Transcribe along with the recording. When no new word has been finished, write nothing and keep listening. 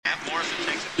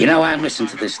You know, I listened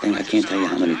to this thing, I can't tell you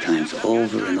how many times,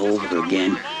 over and over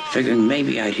again, figuring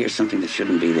maybe I'd hear something that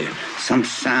shouldn't be there. Some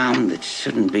sound that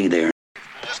shouldn't be there.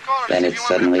 Then it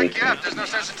suddenly occurred to me. No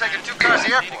sense in taking two cars to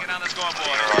the airport.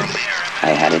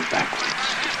 I had it backwards.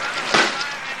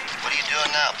 What are you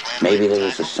doing now? Maybe there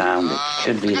was a sound that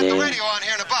should be got there. the radio on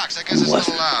here in the box. I guess it's a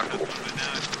little loud.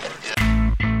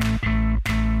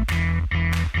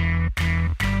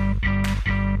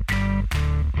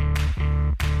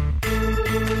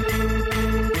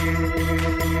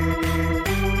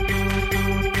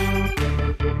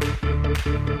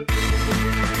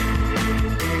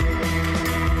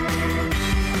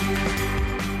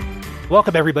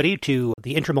 Welcome, everybody, to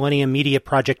the Intermillennium Media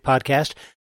Project podcast.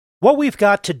 What we've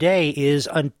got today is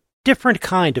a different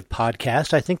kind of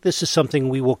podcast. I think this is something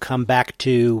we will come back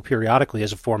to periodically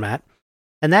as a format,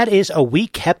 and that is a We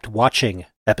Kept Watching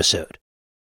episode.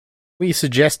 We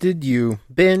suggested you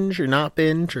binge or not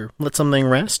binge or let something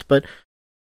rest, but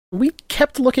we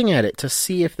kept looking at it to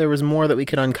see if there was more that we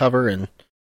could uncover and if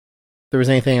there was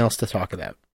anything else to talk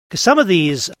about. Because some of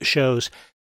these shows,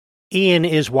 Ian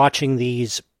is watching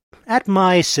these at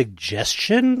my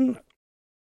suggestion,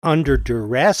 under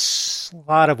duress,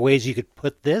 a lot of ways you could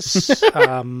put this,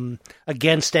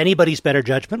 against anybody's better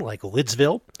judgment, like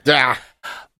Lidsville.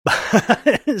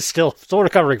 Still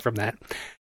recovering from that.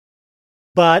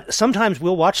 But sometimes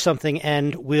we'll watch something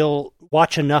and we'll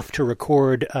watch enough to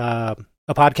record a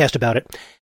podcast about it,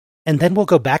 and then we'll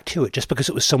go back to it just because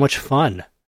it was so much fun.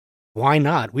 Why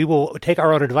not? We will take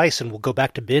our own advice and we'll go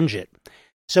back to binge it.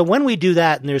 So when we do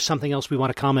that and there's something else we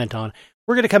want to comment on,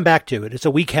 we're going to come back to it. It's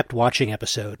a We Kept Watching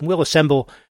episode. And we'll assemble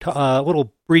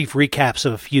little brief recaps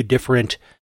of a few different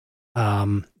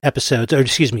episodes.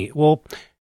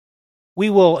 We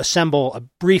will assemble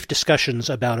brief discussions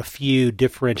about a few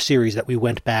different series that we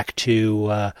went back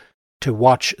to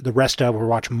watch the rest of or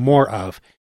watch more of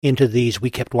into these We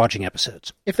Kept Watching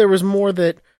episodes. If there was more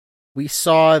that we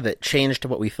saw that changed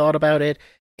what we thought about it,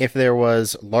 if there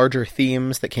was larger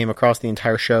themes that came across the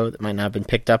entire show that might not have been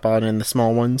picked up on in the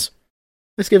small ones,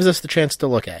 this gives us the chance to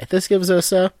look at it. This gives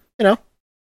us,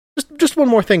 just one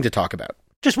more thing to talk about.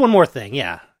 Just one more thing,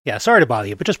 yeah. Yeah, sorry to bother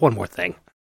you, but just one more thing.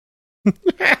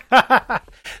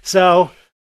 So,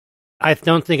 I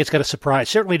don't think it's going to surprise,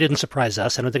 certainly didn't surprise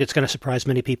us. I don't think it's going to surprise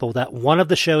many people that one of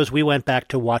the shows we went back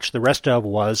to watch the rest of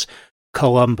was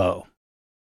Columbo.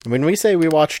 When we say we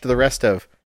watched the rest of,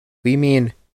 we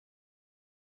mean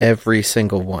every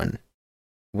single one.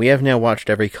 We have now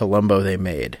watched every Columbo they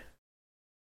made.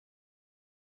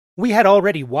 We had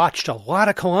already watched a lot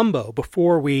of Columbo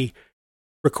before we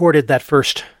recorded that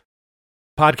first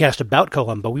podcast about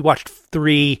Columbo. We watched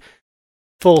 3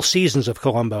 full seasons of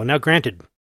Columbo. Now, granted,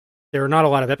 there are not a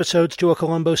lot of episodes to a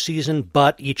Columbo season,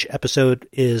 but each episode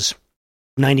is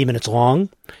 90 minutes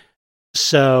long.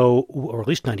 So, or at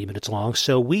least 90 minutes long.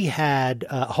 So we had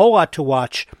a whole lot to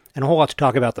watch and a whole lot to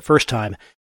talk about the first time,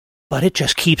 but it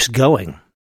just keeps going.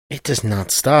 It does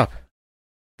not stop.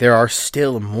 There are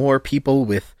still more people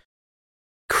with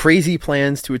crazy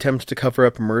plans to attempt to cover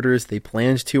up murders they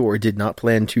planned to or did not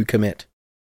plan to commit.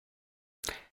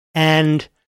 And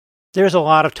there's a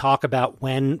lot of talk about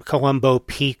when Columbo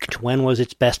peaked, when was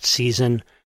its best season,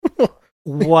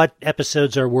 what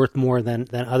episodes are worth more than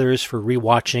others for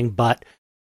rewatching, but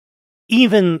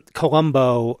even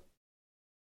Columbo,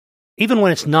 even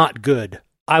when it's not good,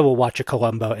 I will watch a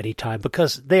Columbo anytime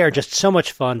because they are just so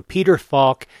much fun. Peter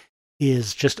Falk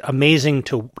is just amazing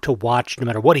to watch no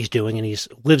matter what he's doing, and he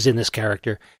lives in this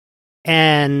character.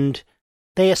 And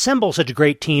they assemble such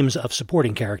great teams of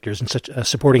supporting characters and such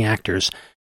supporting actors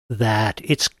that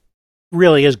it's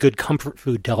really is good comfort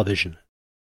food television.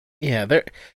 Yeah,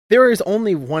 there is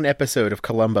only one episode of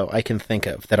Columbo I can think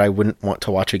of that I wouldn't want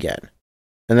to watch again.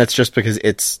 And that's just because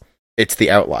it's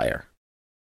the outlier.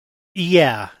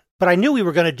 Yeah, but I knew we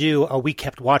were going to do a We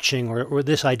Kept Watching, or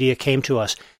this idea came to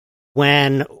us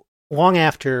when, long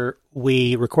after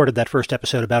we recorded that first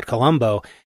episode about Columbo,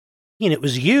 it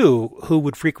was you who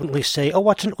would frequently say, "Oh,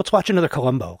 let's watch another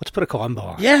Columbo. Let's put a Columbo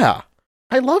on." Yeah,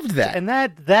 I loved that. And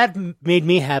that made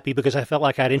me happy because I felt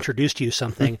like I'd introduced you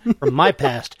something from my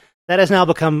past that has now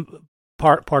become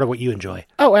part of what you enjoy.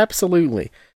 Oh,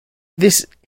 absolutely.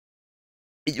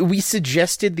 We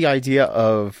suggested the idea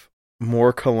of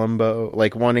more Columbo,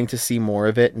 like wanting to see more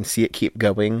of it and see it keep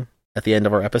going at the end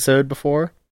of our episode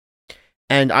before.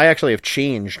 And I actually have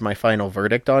changed my final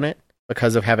verdict on it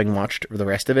because of having watched the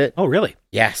rest of it. Oh, really?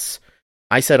 Yes.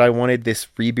 I said I wanted this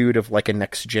reboot of like a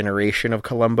next generation of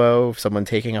Columbo, of someone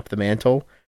taking up the mantle.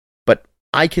 But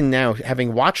I can now,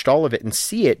 having watched all of it and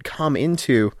see it come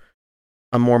into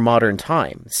a more modern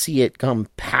time, see it come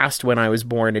past when I was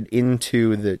born and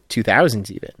into the 2000s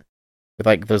even, with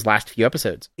like those last few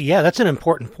episodes. Yeah, that's an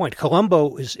important point.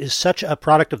 Columbo is such a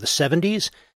product of the 70s.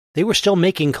 They were still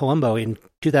making Columbo in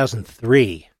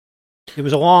 2003. It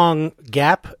was a long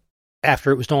gap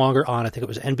after it was no longer on. I think it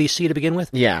was NBC to begin with.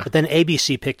 Yeah. But then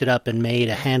ABC picked it up and made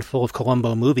a handful of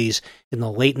Columbo movies in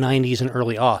the late 90s and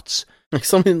early aughts.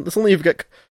 Suddenly you've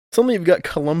got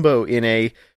Columbo in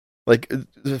a, like,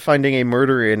 finding a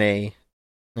murder in a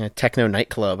techno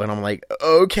nightclub, and I'm like,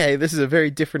 okay, this is a very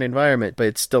different environment, but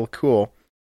it's still cool.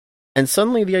 And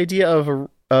suddenly the idea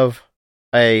of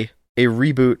a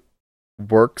reboot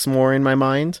works more in my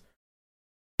mind.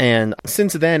 And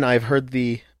since then, I've heard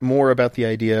more about the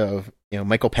idea of,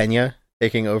 Michael Pena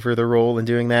taking over the role and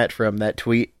doing that from that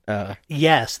tweet.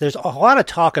 Yes, there's a lot of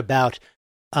talk about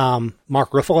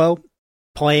Mark Ruffalo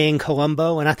playing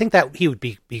Columbo, and I think that he would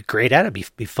be great at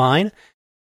it, be fine.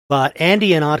 But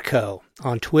Andy Ihnatko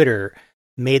on Twitter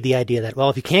made the idea that, well,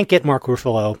 if you can't get Mark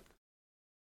Ruffalo,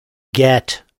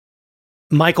 get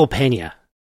Michael Pena,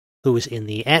 who was in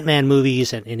the Ant-Man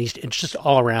movies, and he's just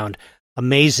all around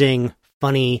amazing,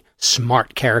 funny,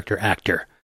 smart character actor.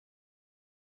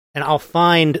 And I'll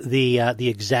find the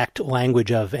exact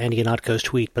language of Andy Ihnatko's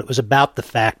tweet, but it was about the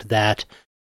fact that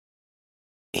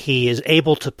he is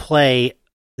able to play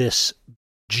this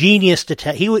genius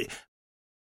detective.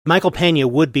 Michael Pena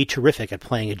would be terrific at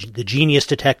playing the genius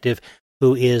detective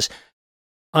who is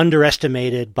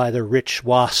underestimated by the rich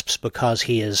wasps because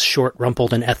he is short,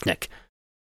 rumpled, and ethnic.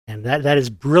 And that is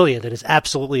brilliant. It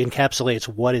absolutely encapsulates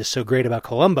what is so great about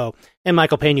Columbo, and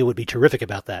Michael Pena would be terrific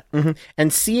about that. Mm-hmm.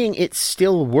 And seeing it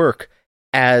still work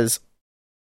as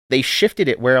they shifted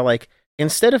it where, like,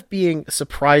 instead of being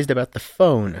surprised about the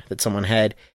phone that someone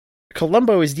had,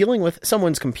 Columbo is dealing with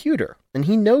someone's computer, and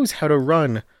he knows how to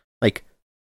run, like,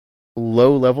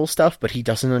 low-level stuff, but he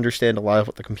doesn't understand a lot of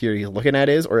what the computer he's looking at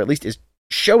is, or at least is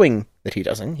showing that he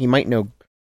doesn't. He might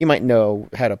know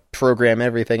how to program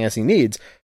everything as he needs.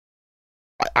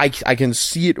 I can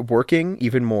see it working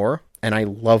even more, and I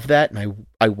love that, and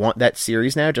I want that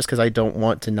series now just because I don't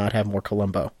want to not have more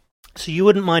Columbo. So you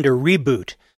wouldn't mind a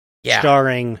reboot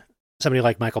starring somebody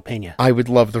like Michael Pena? I would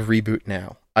love the reboot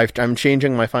now. I'm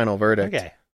changing my final verdict.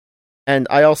 Okay. And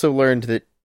I also learned that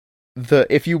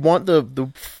if you want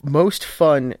the most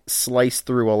fun slice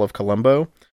through all of Columbo,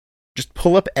 just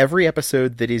pull up every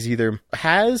episode that is either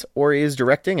has or is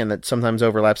directing, and that sometimes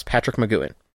overlaps, Patrick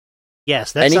McGoohan.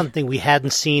 Yes, that's something we hadn't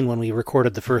seen when we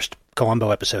recorded the first Columbo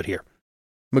episode here.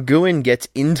 McGoohan gets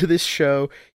into this show.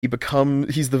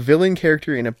 He's the villain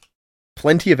character in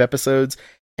plenty of episodes,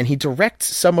 and he directs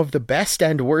some of the best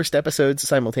and worst episodes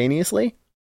simultaneously.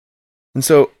 And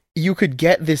so you could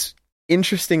get this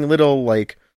interesting little,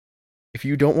 like, if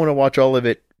you don't want to watch all of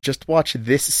it, just watch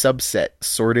this subset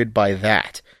sorted by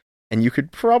that. And you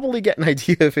could probably get an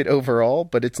idea of it overall,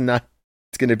 but it's not.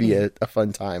 It's going to be a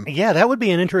fun time. Yeah, that would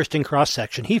be an interesting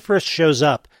cross-section. He first shows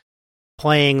up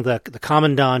playing the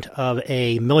commandant of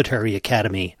a military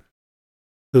academy,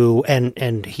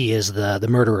 and he is the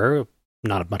murderer.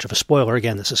 Not much of a spoiler.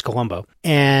 Again, this is Columbo.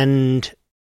 And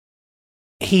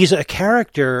he's a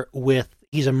character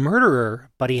he's a murderer,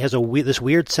 but he has this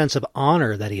weird sense of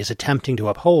honor that he is attempting to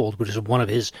uphold, which is one of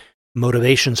his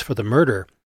motivations for the murder.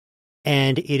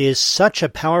 And it is such a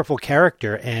powerful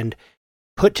character and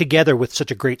put together with such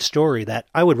a great story that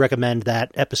I would recommend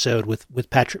that episode with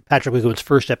Patrick McGoohan's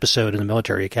first episode in the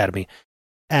military academy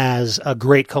as a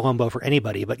great Columbo for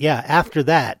anybody. But yeah, after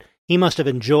that, he must have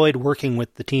enjoyed working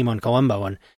with the team on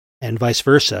Columbo and vice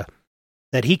versa,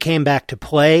 that he came back to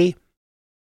play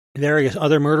various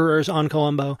other murderers on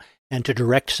Columbo and to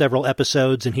direct several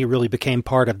episodes, and he really became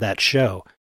part of that show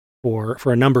for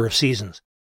a number of seasons.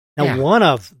 Now, one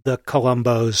of the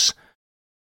Columbos,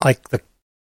 like the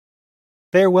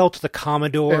Farewell to the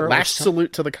Commodore. Last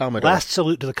Salute to the Commodore. Last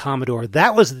Salute to the Commodore.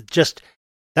 That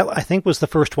I think was the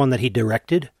first one that he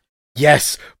directed.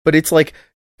 Yes, but it's like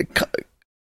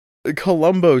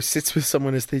Columbo sits with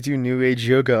someone as they do New Age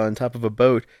yoga on top of a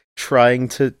boat, trying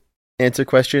to answer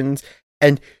questions,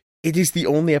 and it is the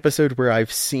only episode where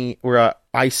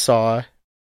I saw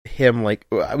him, like,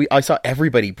 I saw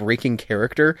everybody breaking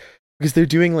character, because they're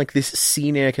doing, like, this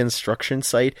scene in a construction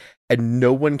site, and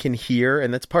no one can hear,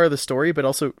 and that's part of the story, but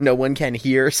also no one can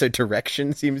hear, so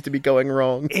direction seems to be going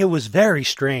wrong. It was very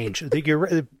strange.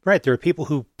 You're right, there are people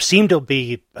who seem to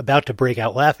be about to break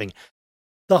out laughing.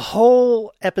 The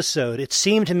whole episode, it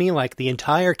seemed to me like the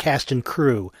entire cast and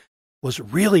crew was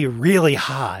really, really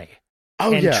high.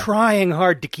 Oh, and trying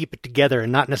hard to keep it together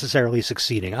and not necessarily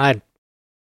succeeding.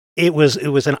 It was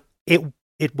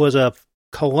a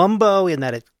Columbo in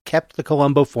that it kept the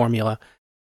Columbo formula,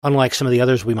 unlike some of the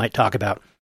others we might talk about.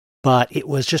 But it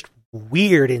was just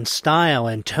weird in style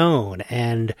and tone,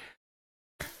 and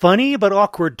funny but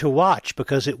awkward to watch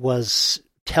because it was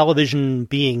television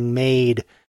being made.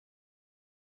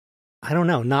 I don't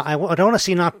know. I don't want to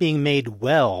see not being made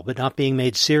well, but not being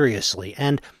made seriously.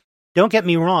 And don't get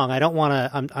me wrong. I don't want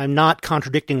to. I'm not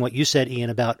contradicting what you said,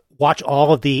 Ian, about watch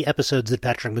all of the episodes that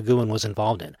Patrick McGoohan was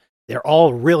involved in. They're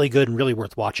all really good and really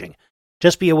worth watching.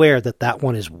 Just be aware that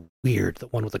one is weird. The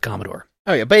one with the Commodore.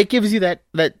 Oh yeah, but it gives you that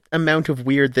amount of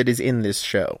weird that is in this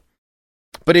show.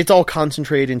 But it's all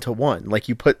concentrated into one. Like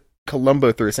you put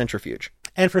Columbo through a centrifuge.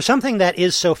 And for something that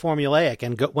is so formulaic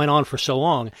and went on for so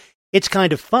long, it's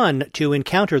kind of fun to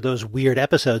encounter those weird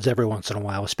episodes every once in a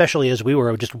while, especially as we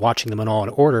were just watching them in all in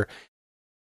order.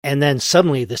 And then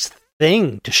suddenly this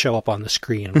thing to show up on the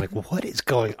screen. I'm like, what is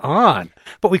going on?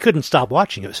 But we couldn't stop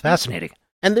watching. It was fascinating.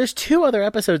 And there's 2 other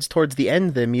episodes towards the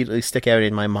end that immediately stick out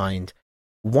in my mind.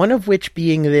 One of which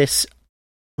being this,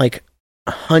 like,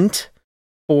 hunt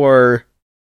for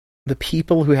the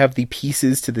people who have the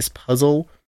pieces to this puzzle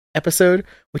episode,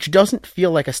 which doesn't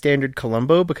feel like a standard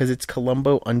Columbo because it's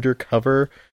Columbo undercover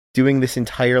doing this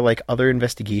entire, like, other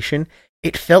investigation.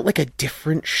 It felt like a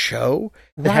different show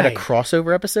that had a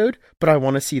crossover episode, but I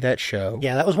want to see that show.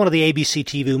 Yeah, that was one of the ABC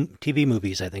TV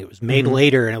movies, I think. It was made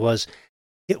later, and it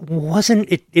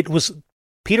was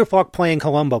Peter Falk playing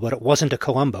Columbo, but it wasn't a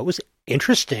Columbo. It was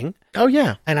interesting. Oh,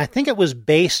 yeah. And I think it was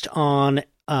based on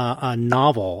a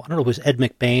novel. I don't know if it was Ed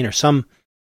McBain or some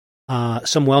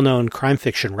well-known crime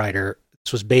fiction writer.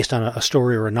 This was based on a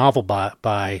story or a novel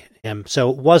by him. So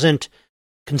it wasn't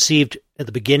conceived at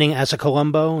the beginning as a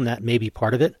Columbo, and that may be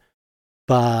part of it.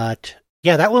 But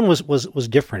yeah, that one was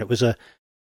different. It was a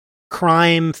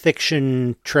crime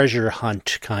fiction treasure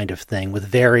hunt kind of thing with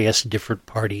various different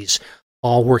parties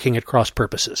all working at cross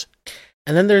purposes.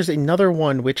 And then there's another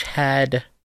one which had...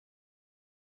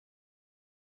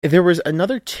 There was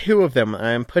another 2 of them.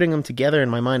 I'm putting them together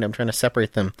in my mind. I'm trying to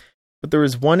separate them. But there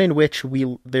was one in which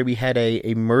we had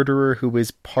a murderer who was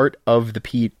part of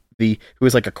who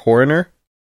was like a coroner.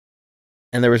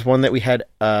 And there was one that we had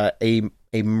a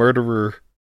murderer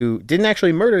who didn't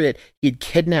actually murder it. He'd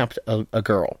kidnapped a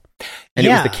girl. And it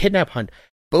was the kidnap hunt.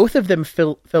 Both of them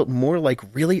felt more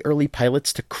like really early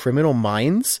pilots to Criminal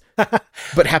Minds,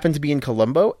 but happened to be in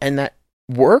Columbo, and that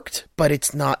worked, but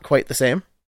it's not quite the same.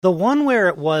 The one where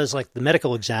it was like the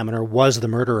medical examiner was the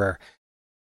murderer,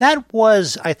 that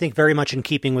was, I think, very much in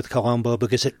keeping with Columbo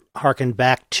because it harkened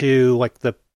back to like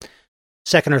the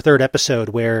 2nd or 3rd episode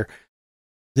where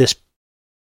this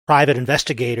private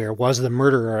investigator was the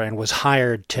murderer and was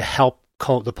hired to help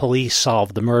the police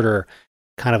solve the murder.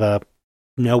 Kind of a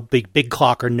no big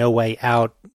clock or no way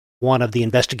out. One of the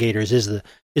investigators is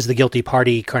the guilty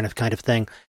party kind of thing.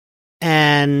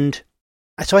 And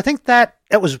so I think that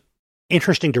was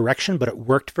interesting direction, but it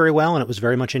worked very well, and it was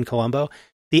very much in Columbo.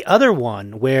 The other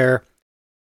one where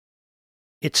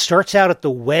it starts out at the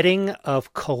wedding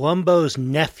of Columbo's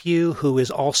nephew, who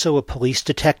is also a police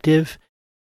detective,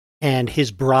 and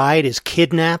his bride is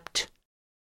kidnapped.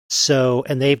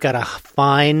 And they've got to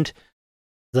find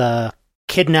the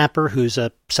kidnapper, who's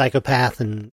a psychopath,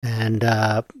 and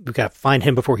we've got to find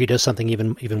him before he does something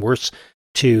even worse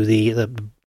to the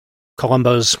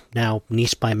Columbo's now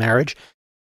niece by marriage.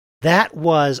 That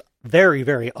was very,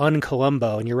 very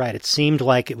un-Columbo, and you're right. It seemed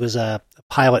like it was a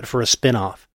pilot for a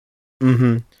spin-off.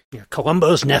 Mm-hmm. Yeah,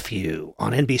 Columbo's nephew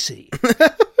on NBC.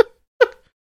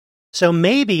 So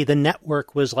maybe the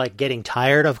network was like getting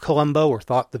tired of Columbo, or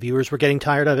thought the viewers were getting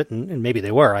tired of it, and maybe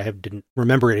they were. I didn't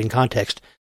remember it in context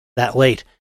that late.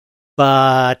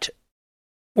 Or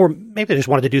maybe they just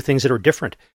wanted to do things that are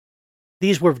different.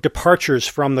 These were departures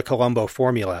from the Columbo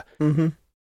formula. Mm-hmm.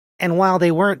 And while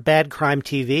they weren't bad crime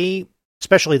TV,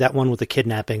 especially that one with the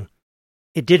kidnapping,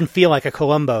 it didn't feel like a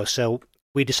Columbo, so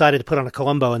we decided to put on a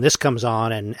Columbo, and this comes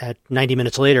on, and at 90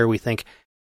 minutes later, we think, it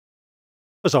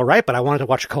was all right, but I wanted to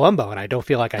watch a Columbo, and I don't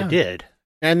feel like I did.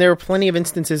 And there were plenty of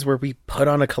instances where we put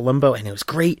on a Columbo, and it was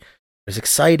great, it was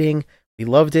exciting, we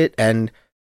loved it, and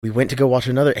we went to go watch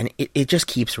another, and it just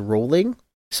keeps rolling.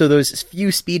 So those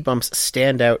few speed bumps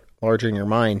stand out larger in your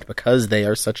mind because they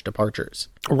are such departures.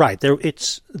 Right. There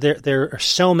are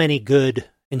so many good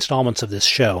installments of this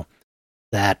show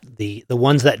that the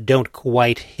ones that don't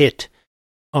quite hit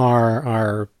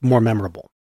are more memorable.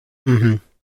 Mm-hmm.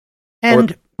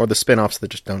 And or the spin-offs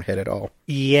that just don't hit at all.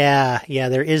 Yeah,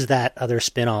 there is that other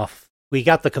spin-off. We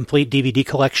got the complete DVD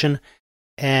collection,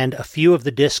 and a few of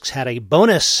the discs had a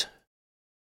bonus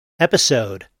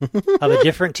episode of a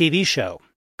different TV show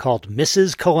called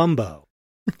Mrs. Columbo.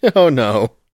 Oh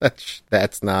no,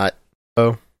 that's not.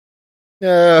 Oh,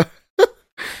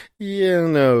 Yeah,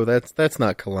 no, that's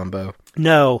not Columbo.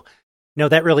 No,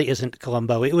 that really isn't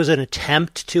Columbo. It was an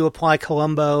attempt to apply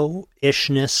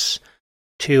Columbo-ishness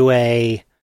to a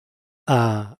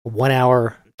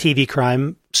 1-hour TV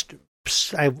crime.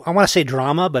 I want to say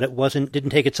drama, but it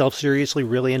didn't take itself seriously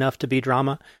really enough to be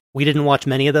drama. We didn't watch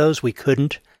many of those. We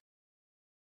couldn't.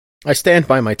 I stand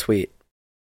by my tweet.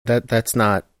 That's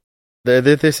not.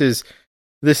 This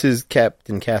is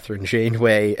Captain Catherine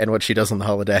Janeway and what she does on the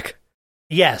holodeck.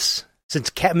 Yes, since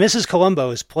Mrs. Columbo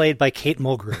is played by Kate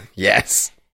Mulgrew.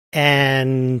 Yes.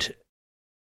 And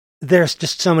there's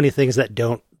just so many things that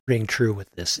don't ring true with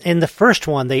this. In the first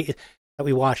one that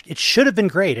we watched, it should have been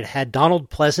great. It had Donald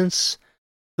Pleasance,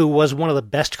 who was one of the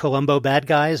best Columbo bad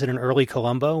guys in an early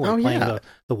Columbo, playing the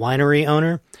winery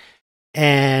owner.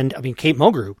 And, I mean, Kate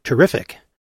Mulgrew, terrific.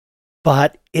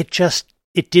 But it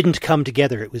didn't come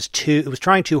together. It was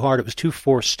trying too hard. It was too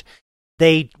forced.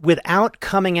 Without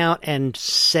coming out and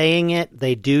saying it,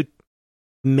 they do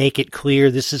make it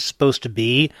clear this is supposed to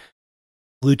be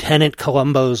Lieutenant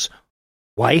Columbo's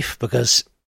wife, because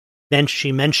then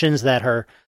she mentions that her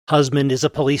husband is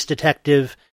a police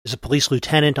detective, is a police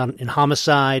lieutenant in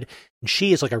homicide, and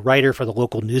she is like a writer for the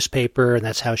local newspaper, and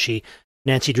that's how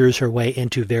Nancy Drews her way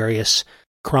into various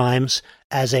crimes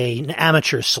as an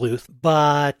amateur sleuth.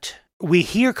 But we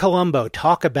hear Columbo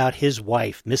talk about his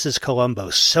wife, Mrs. Columbo,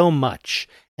 so much,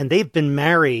 and they've been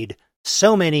married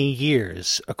so many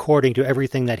years, according to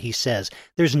everything that he says.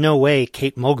 There's no way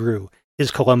Kate Mulgrew is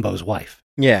Columbo's wife.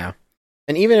 Yeah.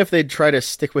 And even if they'd try to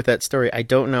stick with that story, I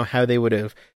don't know how they would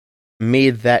have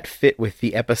made that fit with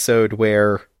the episode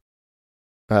where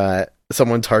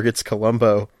someone targets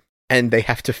Columbo and they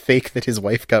have to fake that his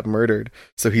wife got murdered,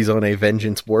 so he's on a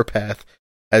vengeance warpath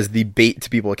as the bait to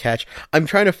people to catch. I'm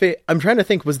trying to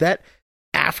think, was that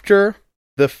after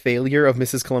the failure of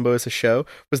Mrs. Columbo as a show?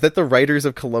 Was that the writers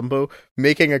of Columbo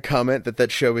making a comment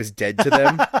that show is dead to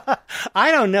them?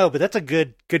 I don't know, but that's a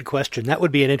good question. That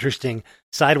would be an interesting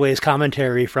sideways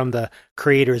commentary from the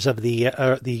creators of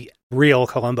the real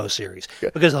Columbo series. Yeah.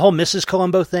 Because the whole Mrs.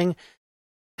 Columbo thing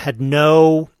had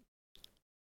no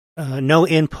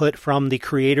input from the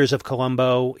creators of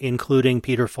Columbo, including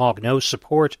Peter Falk. No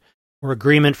support or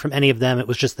agreement from any of them. It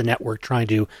was just the network trying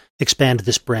to expand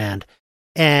this brand.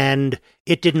 And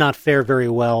it did not fare very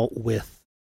well with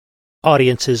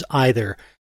audiences either.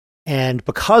 And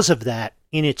because of that,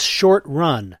 in its short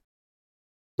run,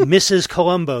 Mrs.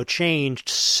 Columbo changed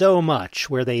so much,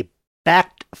 where they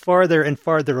backed farther and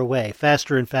farther away,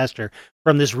 faster and faster,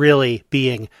 from this really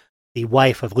being the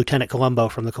wife of Lieutenant Columbo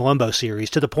from the Columbo series,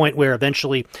 to the point where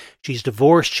eventually she's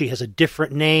divorced, she has a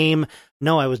different name.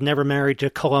 No, I was never married to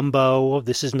Columbo.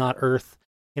 This is not Earth.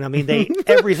 I mean, they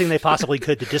everything they possibly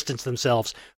could to distance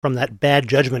themselves from that bad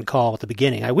judgment call at the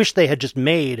beginning. I wish they had just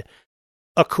made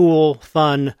a cool,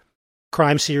 fun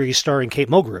crime series starring Kate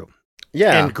Mulgrew.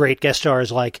 Yeah. And great guest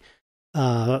stars like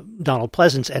Donald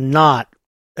Pleasance, and not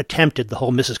attempted the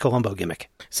whole Mrs. Columbo gimmick.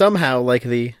 Somehow, like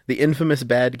the infamous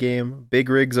bad game, Big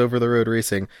Rigs Over the Road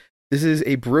Racing, this is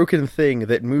a broken thing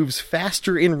that moves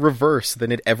faster in reverse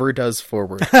than it ever does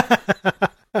forward.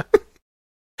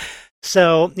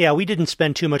 So, yeah, we didn't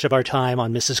spend too much of our time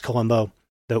on Mrs. Columbo,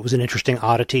 though it was an interesting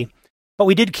oddity. But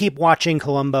we did keep watching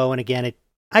Columbo, and again,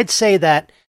 I'd say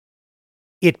that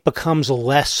it becomes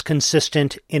less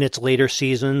consistent in its later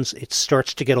seasons. It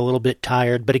starts to get a little bit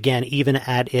tired, but again, even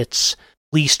at its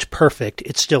least perfect,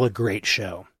 it's still a great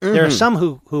show. Mm-hmm. There are some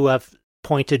who have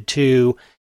pointed to,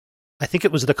 I think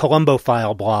it was the Columbo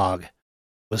File blog,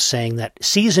 was saying that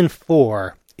season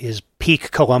 4 is peak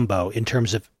Columbo in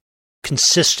terms of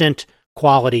consistent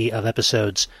quality of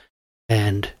episodes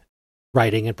and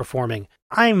writing and performing.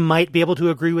 I might be able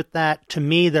to agree with that. To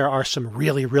me, there are some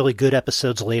really, really good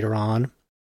episodes later on.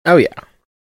 Oh, yeah.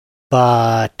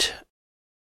 But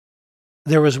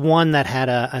there was one that had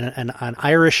an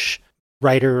Irish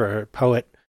writer or poet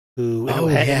who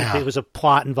it was a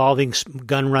plot involving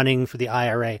gun running for the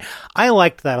IRA. I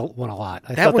liked that one a lot.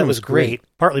 I thought that was great,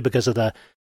 partly because of the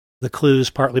clues,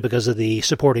 partly because of the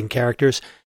supporting characters.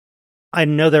 I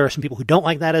know there are some people who don't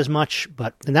like that as much,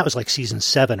 and that was like season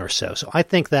 7 or so. So I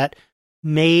think that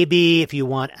maybe if you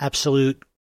want absolute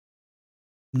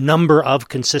number of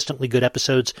consistently good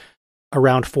episodes,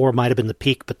 around 4 might have been the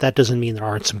peak, but that doesn't mean there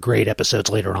aren't some great episodes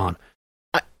later on.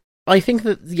 I think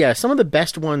that, yeah, some of the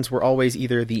best ones were always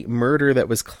either the murder that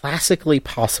was classically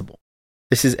possible.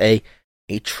 This is a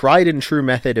tried and true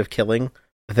method of killing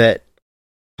that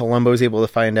Columbo is able to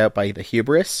find out by the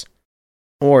hubris,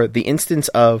 or the instance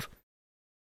of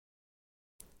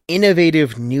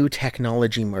innovative new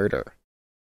technology murder.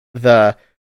 The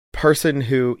person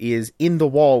who is in the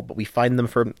wall, but we find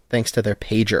them thanks to their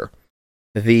pager.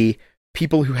 the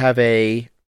people who have an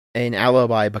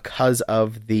alibi because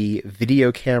of the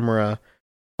video camera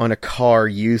on a car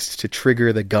used to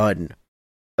trigger the gun.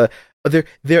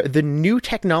 The new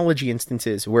technology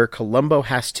instances where Columbo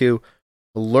has to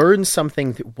learn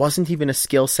something that wasn't even a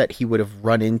skill set he would have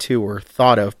run into or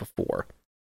thought of before,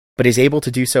 but is able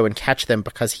to do so and catch them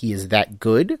because he is that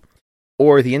good,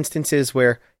 or the instances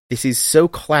where this is so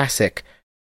classic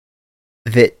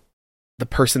that the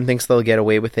person thinks they'll get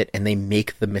away with it and they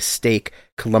make the mistake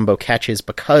Columbo catches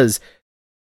because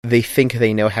they think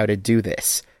they know how to do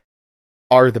this,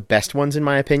 are the best ones in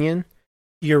my opinion.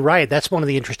 You're right. That's one of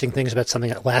the interesting things about something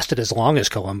that lasted as long as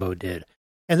Columbo did.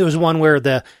 And there was one where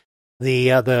the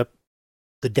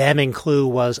damning clue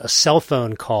was a cell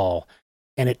phone call,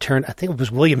 and it turned, I think it was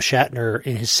William Shatner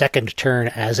in his second turn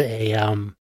as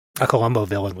a Columbo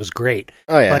villain was great.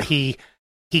 Oh yeah. But he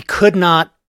could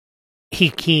not, he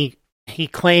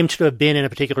claimed to have been in a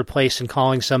particular place and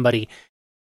calling somebody,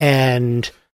 and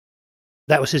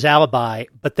that was his alibi.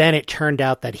 But then it turned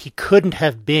out that he couldn't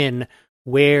have been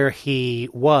where he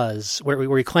was,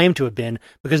 where he claimed to have been,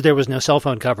 because there was no cell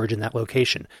phone coverage in that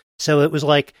location. So it was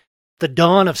like the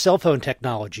dawn of cell phone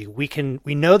technology. We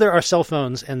know there are cell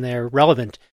phones and they're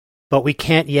relevant, but we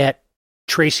can't yet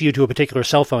trace you to a particular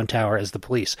cell phone tower as the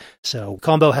police. So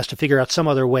Columbo has to figure out some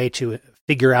other way to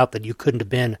figure out that you couldn't have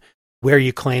been where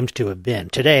you claimed to have been.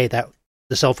 Today, that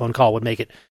the cell phone call would make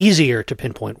it easier to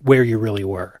pinpoint where you really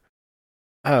were.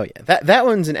 Oh yeah, that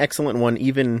one's an excellent one.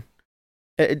 Even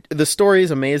the story is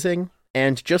amazing,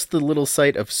 and just the little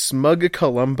sight of smug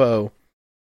Columbo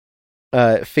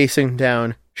facing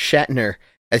down Shatner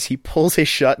as he pulls a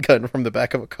shotgun from the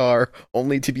back of a car,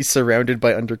 only to be surrounded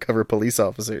by undercover police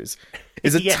officers,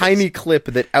 is a tiny clip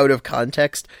that, out of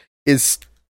context, is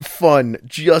fun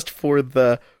just for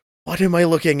the, what am I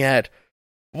looking at?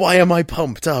 Why am I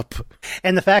pumped up?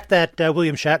 And the fact that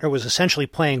William Shatner was essentially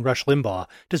playing Rush Limbaugh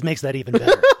just makes that even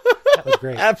better. That was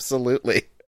great. Absolutely.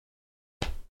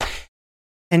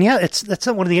 And yeah, that's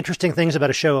one of the interesting things about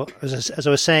a show, as I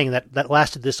was saying, that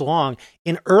lasted this long.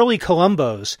 In early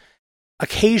Columbos,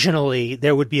 occasionally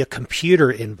there would be a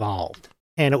computer involved,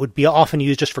 and it would be often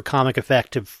used just for comic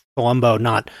effect of Columbo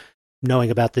not knowing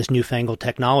about this newfangled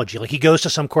technology. Like he goes to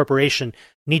some corporation,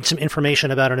 needs some information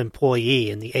about an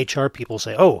employee, and the HR people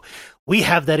say, "Oh, we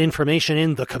have that information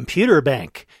in the computer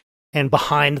bank." And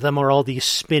behind them are all these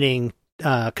spinning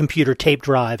computer tape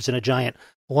drives and a giant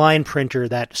line printer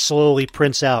that slowly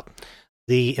prints out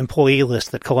the employee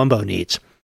list that Columbo needs.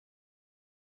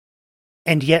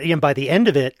 And yet, by the end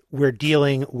of it, we're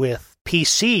dealing with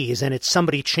PCs, and it's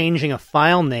somebody changing a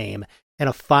file name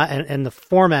and and the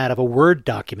format of a Word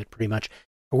document, pretty much.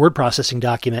 A word processing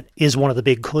document is one of the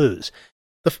big clues.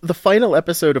 The final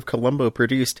episode of Columbo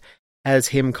produced has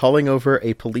him calling over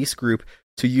a police group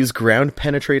to use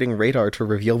ground-penetrating radar to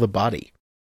reveal the body.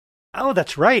 Oh,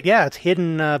 that's right. Yeah, it's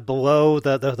hidden below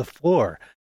the floor.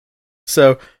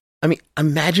 So, I mean,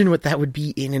 imagine what that would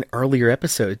be in an earlier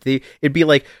episode. It'd be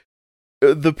like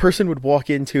the person would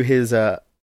walk into his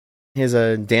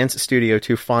dance studio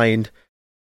to find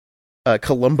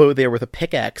Columbo there with a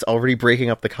pickaxe already breaking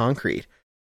up the concrete.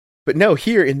 But no,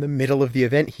 here in the middle of the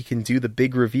event, he can do the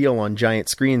big reveal on giant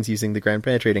screens using the ground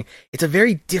penetrating. It's a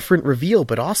very different reveal,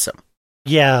 but awesome.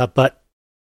 Yeah, but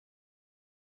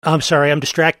I'm sorry, I'm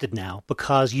distracted now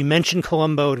because you mentioned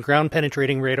Columbo and ground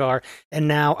penetrating radar, and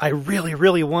now I really,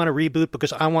 really want to reboot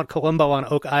because I want Columbo on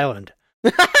Oak Island.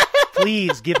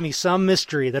 Please give me some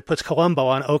mystery that puts Columbo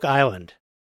on Oak Island.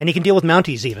 And he can deal with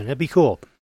Mounties even. That'd be cool.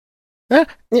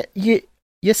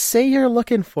 You say you're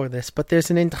looking for this, but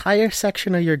there's an entire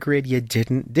section of your grid you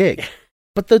didn't dig.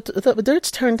 But the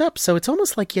dirt's turned up, so it's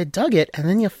almost like you dug it and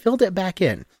then you filled it back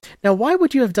in. Now, why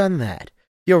would you have done that?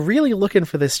 You're really looking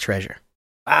for this treasure.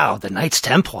 Wow, the Knights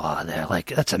Templar. They're like,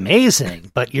 that's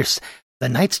amazing. But if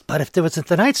there was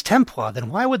the Knights Templar, then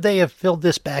why would they have filled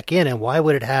this back in, and why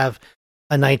would it have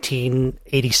a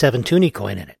 1987 Toonie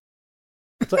coin in it?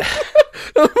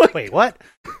 Wait, what?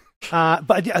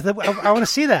 But I want to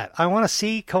see that. I want to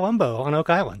see Columbo on Oak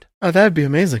Island. Oh, that'd be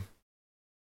amazing.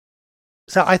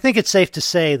 So I think it's safe to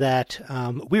say that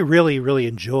we really, really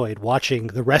enjoyed watching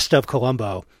the rest of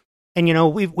Columbo. And, you know,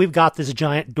 we've got this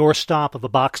giant doorstop of a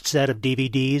boxed set of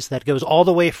DVDs that goes all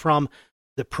the way from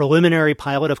the preliminary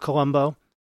pilot of Columbo,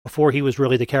 before he was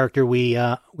really the character we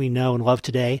know and love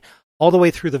today, all the way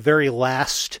through the very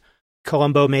last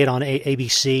Columbo made on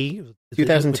ABC.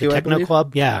 2002, the Techno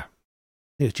Club. Yeah.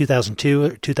 2002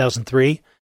 or 2003.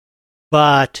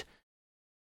 But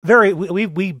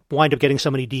we wind up getting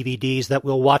so many DVDs that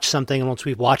we'll watch something, and once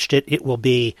we've watched it, it will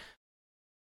be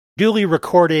duly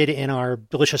recorded in our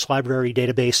Delicious Library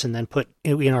database and then put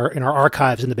in our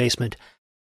archives in the basement.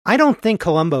 I don't think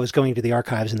Columbo is going to the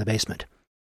archives in the basement.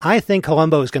 I think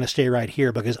Columbo is going to stay right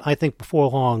here because I think before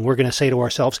long we're going to say to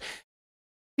ourselves,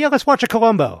 yeah, let's watch a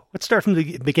Columbo. Let's start from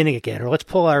the beginning again, or let's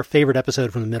pull our favorite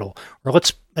episode from the middle, or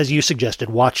let's, as you suggested,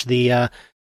 watch the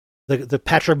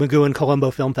Patrick McGoohan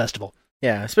Columbo Film Festival.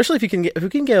 Yeah, especially if we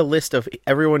can get a list of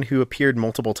everyone who appeared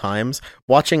multiple times.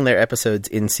 Watching their episodes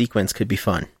in sequence could be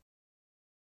fun.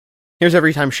 Here's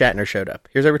every time Shatner showed up.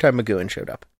 Here's every time McGoohan showed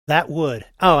up. That would.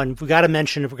 Oh, and we got to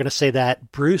mention, if we're going to say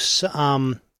that, Bruce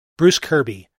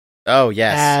Kirby. Oh,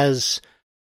 yes. As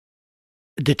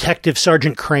Detective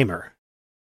Sergeant Kramer.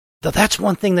 Though that's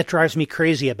one thing that drives me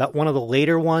crazy about one of the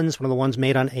later ones, one of the ones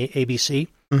made on ABC.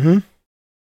 Mm-hmm.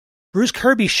 Bruce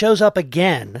Kirby shows up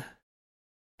again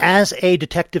as a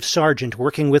detective sergeant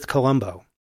working with Columbo,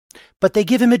 but they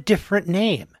give him a different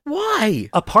name. Why?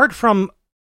 Apart from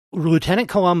Lieutenant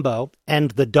Columbo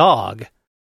and the dog,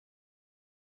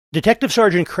 Detective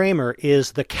Sergeant Kramer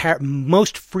is the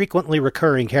most frequently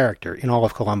recurring character in all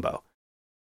of Columbo.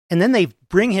 And then they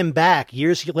bring him back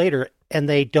years later, and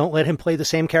they don't let him play the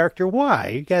same character. Why?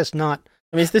 You guys not...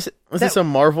 I mean, is this a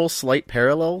Marvel slight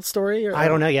parallel story? Or? I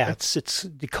don't know. Yeah, it's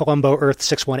the Columbo Earth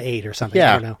 618 or something. Yeah.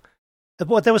 I don't know.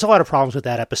 But there was a lot of problems with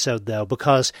that episode, though,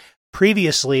 because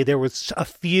previously there was a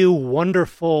few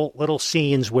wonderful little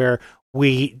scenes where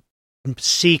we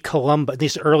see Columbo,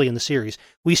 this is early in the series,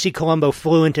 we see Columbo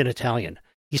fluent in Italian.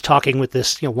 He's talking with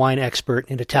this wine expert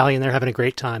in Italian. They're having a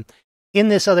great time. In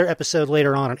this other episode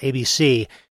later on ABC,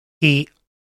 he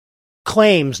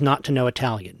claims not to know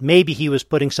Italian. Maybe he was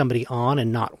putting somebody on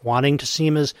and not wanting to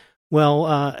seem as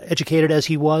well educated as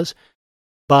he was,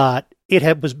 but it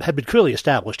had been clearly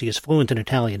established he is fluent in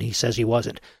Italian. He says he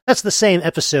wasn't. That's the same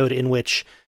episode in which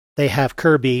they have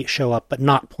Kirby show up, but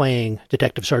not playing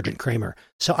Detective Sergeant Kramer.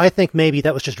 So I think maybe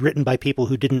that was just written by people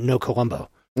who didn't know Columbo.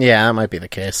 Yeah, that might be the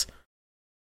case.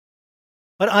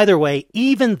 But either way,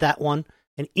 even that one,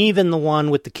 and even the one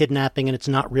with the kidnapping, and it's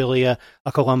not really a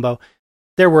Columbo,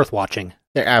 they're worth watching.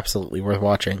 They're absolutely worth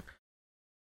watching.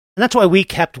 And that's why we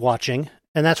kept watching,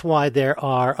 and that's why there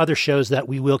are other shows that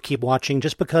we will keep watching,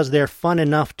 just because they're fun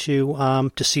enough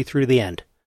to see through the end.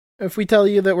 If we tell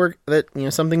you that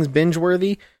something's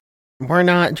binge-worthy, we're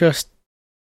not just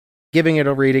giving it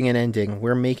a rating and ending.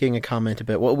 We're making a comment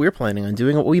about what we're planning on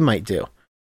doing, what we might do.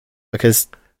 Because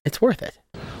it's worth it.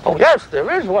 Oh, yes, there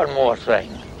is one more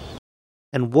thing.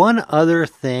 And one other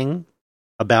thing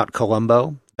about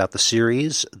Columbo, about the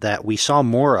series, that we saw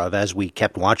more of as we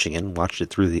kept watching and watched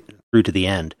it through to the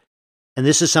end. And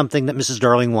this is something that Mrs.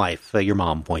 Darling Wife, your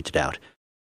mom, pointed out.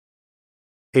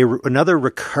 Another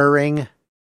recurring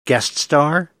guest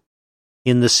star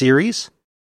in the series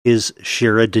is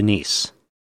Shira Denise,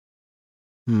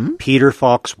 Peter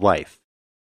Falk's wife.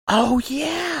 Oh,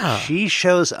 yeah! She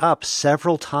shows up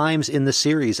several times in the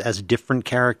series as different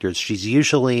characters. She's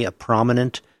usually a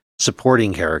prominent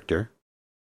supporting character.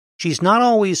 She's not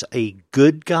always a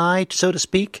good guy, so to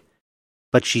speak,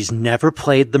 but she's never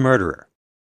played the murderer.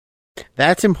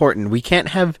 That's important. We can't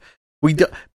have...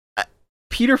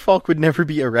 Peter Falk would never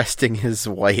be arresting his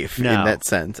wife in that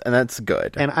sense, and that's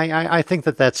good. And I think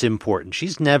that's important.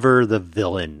 She's never the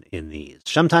villain in these.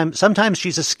 Sometimes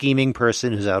she's a scheming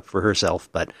person who's out for herself,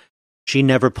 but she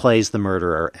never plays the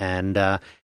murderer. And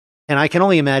I can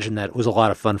only imagine that it was a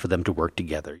lot of fun for them to work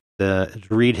together. To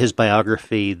read his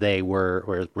biography, they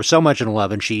were so much in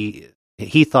love, and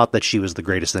he thought that she was the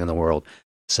greatest thing in the world.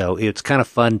 So it's kind of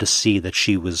fun to see that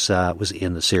she was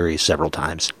in the series several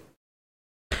times.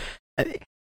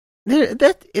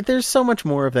 There's so much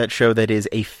more of that show that is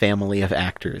a family of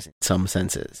actors in some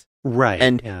senses. Right.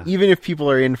 And even if people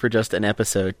are in for just an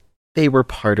episode, they were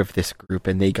part of this group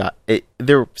and they got it.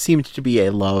 There seemed to be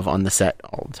a love on the set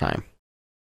all the time.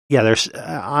 Yeah,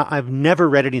 I've never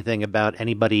read anything about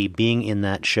anybody being in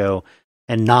that show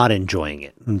and not enjoying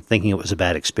it and thinking it was a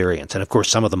bad experience. And of course,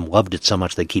 some of them loved it so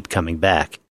much they keep coming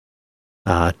back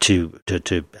to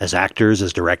as actors,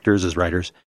 as directors, as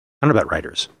writers. I don't know about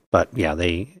writers, but yeah,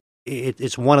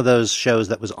 it's one of those shows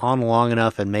that was on long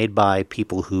enough and made by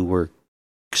people who were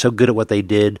so good at what they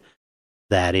did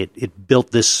that it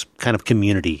built this kind of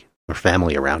community or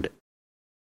family around it.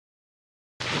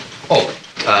 Oh,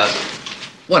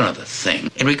 one other thing.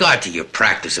 In regard to your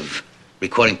practice of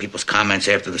recording people's comments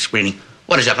after the screening,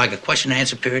 what is that, like a question and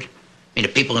answer period? I mean,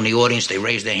 the people in the audience, they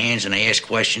raise their hands and they ask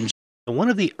questions. One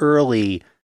of the early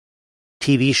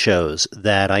TV shows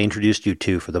that I introduced you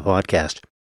to for the podcast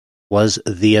was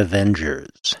The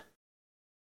Avengers.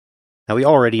 Now, we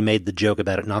already made the joke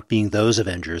about it not being those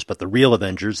Avengers, but the real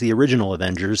Avengers, the original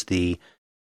Avengers, the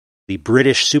the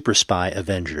British super spy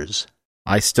Avengers.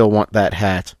 I still want that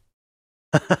hat.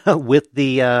 With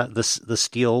the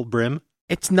steel brim?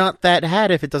 It's not that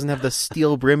hat if it doesn't have the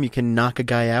steel brim you can knock a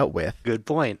guy out with. Good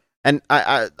point. And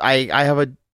I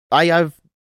have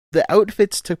the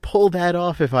outfits to pull that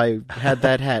off if I had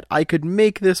that hat. I could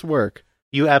make this work.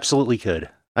 You absolutely could.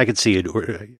 I could see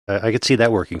it. I could see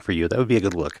that working for you. That would be a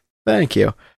good look. Thank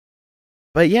you.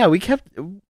 But yeah,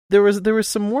 there was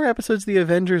some more episodes of the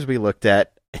Avengers we looked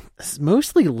at,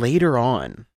 mostly later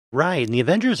on. Right, and the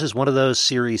Avengers is one of those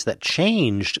series that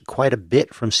changed quite a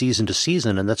bit from season to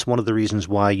season, and that's one of the reasons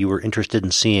why you were interested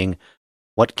in seeing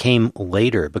what came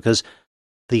later, because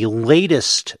the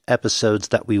latest episodes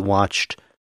that we watched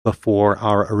before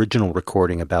our original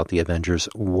recording about the Avengers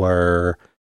were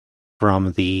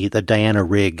from the Diana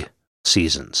Rigg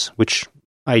seasons, which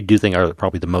I do think are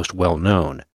probably the most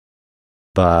well-known.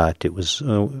 But it was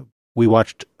we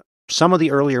watched some of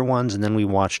the earlier ones, and then we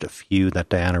watched a few that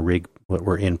Diana Rigg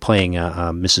were in playing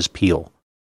Mrs. Peel.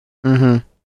 Mm-hmm.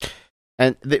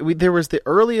 And there was the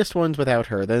earliest ones without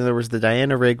her. Then there was the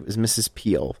Diana Rigg as Mrs.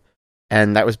 Peel,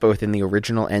 and that was both in the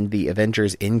original and the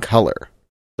Avengers in color.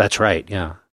 That's right,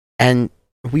 yeah. And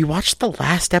we watched the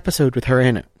last episode with her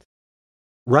in it.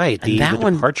 Right, the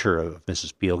departure of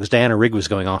Mrs. Peel, because Diana Rigg was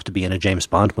going off to be in a James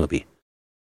Bond movie.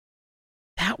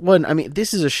 That one, I mean,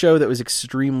 this is a show that was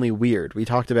extremely weird. We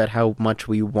talked about how much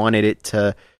we wanted it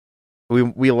to...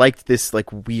 We liked this,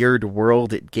 like, weird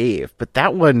world it gave, but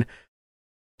that one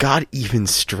got even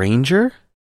stranger?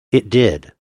 It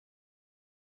did.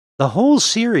 The whole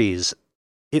series,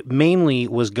 it mainly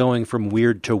was going from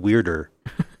weird to weirder,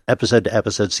 episode to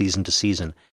episode, season to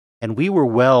season. And we were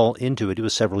well into it. It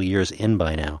was several years in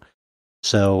by now.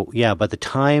 So, yeah, by the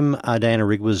time Diana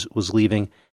Rigg was leaving,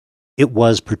 it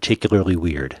was particularly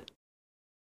weird.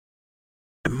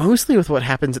 Mostly with what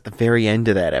happens at the very end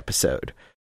of that episode.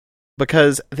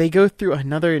 Because they go through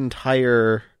another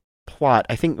entire plot.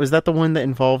 I think, was that the one that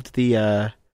involved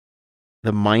the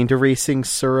mind erasing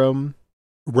serum?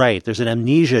 Right, there's an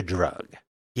amnesia drug.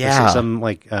 Yeah. Some,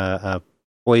 like,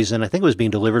 poison, I think it was being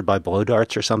delivered by blow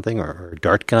darts or something, or a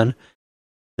dart gun,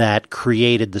 that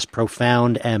created this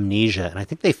profound amnesia. And I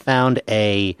think they found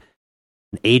an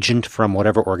agent from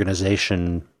whatever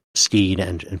organization Steed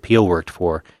and Peel worked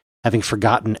for, having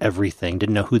forgotten everything,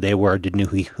 didn't know who they were, didn't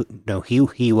know who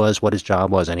he was, what his job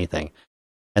was, anything.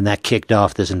 And that kicked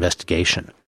off this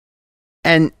investigation.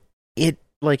 And it,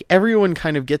 like, everyone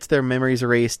kind of gets their memories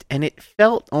erased, and it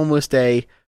felt almost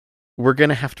we're going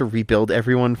to have to rebuild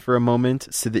everyone for a moment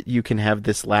so that you can have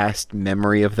this last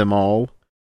memory of them all,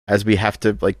 as we have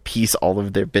to, like, piece all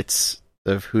of their bits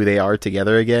of who they are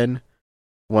together again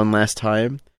one last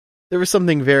time. There was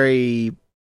something very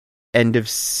end of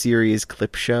series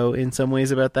clip show in some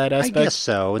ways about that aspect. I guess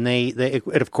so. And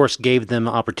it of course gave them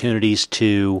opportunities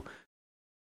to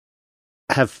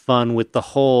have fun with the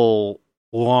whole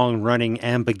long running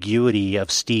ambiguity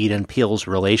of Steed and Peel's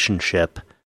relationship,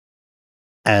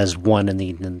 as one and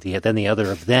then the other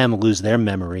of them lose their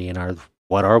memory and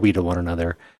what are we to one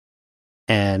another.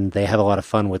 And they have a lot of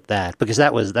fun with that, because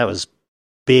that was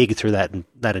big through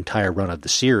that entire run of the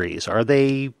series. Are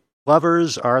they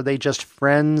lovers? Are they just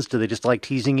friends? Do they just like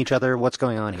teasing each other? What's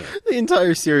going on here? The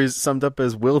entire series summed up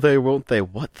as will they, won't they,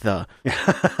 what the?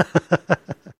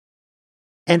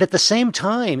 And at the same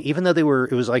time, even though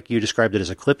it was like you described it as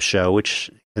a clip show,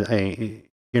 which you're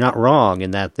not wrong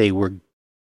in that they were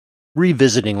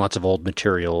revisiting lots of old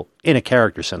material in a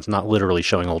character sense, not literally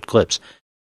showing old clips.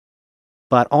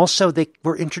 But also they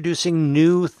were introducing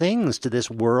new things to this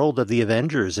world of the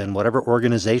Avengers and whatever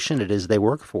organization it is they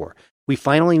work for. We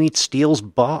finally meet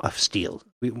Steed's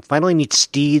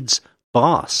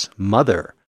boss,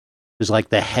 Mother, who's like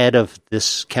the head of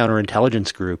this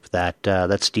counterintelligence group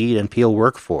that Steed and Peel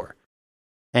work for.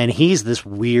 And he's this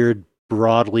weird,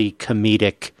 broadly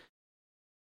comedic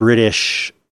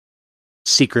British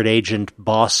secret agent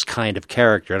boss kind of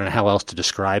character. I don't know how else to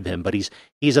describe him, but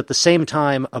he's at the same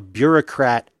time a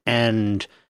bureaucrat and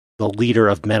the leader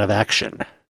of Men of Action.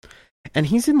 And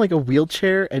he's in like a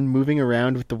wheelchair and moving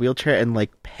around with the wheelchair and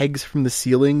like pegs from the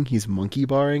ceiling he's monkey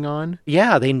barring on.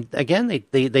 Yeah, they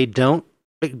don't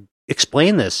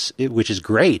explain this, which is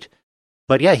great.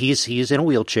 But yeah, he's in a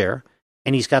wheelchair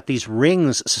and he's got these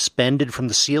rings suspended from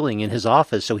the ceiling in his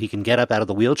office so he can get up out of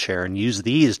the wheelchair and use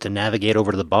these to navigate over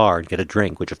to the bar and get a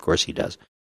drink, which of course he does.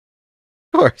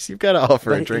 Of course, you've got to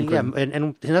offer a drink. Yeah,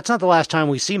 and that's not the last time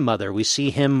we see Mother. We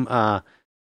see him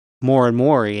more and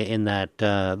more in that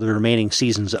the remaining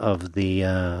seasons of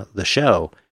the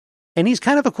show. And he's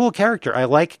kind of a cool character. I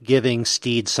like giving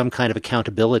Steed some kind of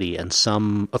accountability and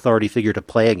some authority figure to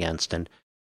play against. And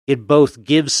it both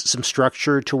gives some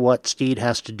structure to what Steed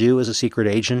has to do as a secret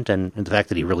agent and the fact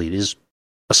that he really is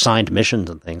assigned missions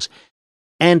and things,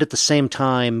 and at the same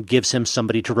time gives him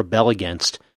somebody to rebel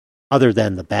against other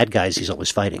than the bad guys he's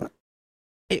always fighting.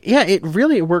 It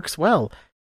really works well.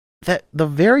 That the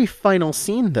very final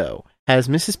scene, though, has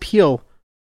Mrs. Peel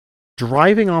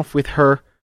driving off with her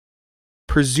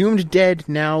presumed dead,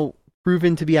 now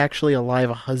proven to be actually alive,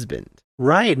 a husband.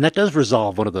 Right, and that does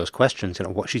resolve one of those questions.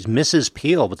 She's Mrs.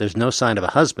 Peel, but there's no sign of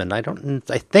a husband.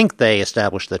 I think they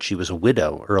established that she was a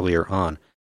widow earlier on.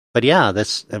 But yeah,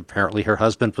 that's apparently her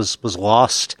husband was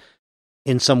lost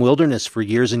in some wilderness for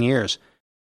years and years,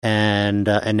 and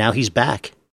now he's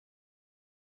back.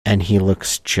 And he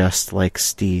looks just like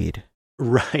Steed.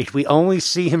 Right, we only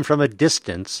see him from a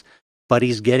distance, but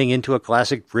he's getting into a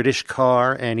classic British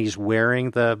car, and he's wearing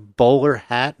the bowler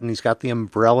hat, and he's got the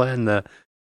umbrella and the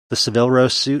Savile Row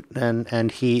suit,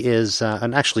 and he is,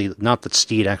 and actually, not that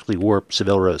Steed actually wore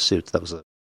Savile Row suits, that was a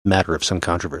matter of some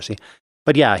controversy.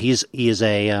 But yeah, he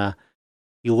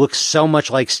looks so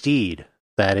much like Steed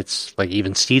that it's like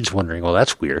even Steed's wondering, well,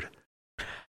 that's weird.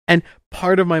 And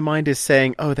part of my mind is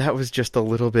saying, oh, that was just a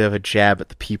little bit of a jab at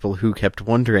the people who kept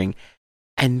wondering.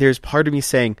 And there's part of me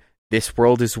saying, this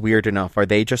world is weird enough. Are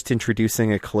they just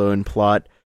introducing a clone plot?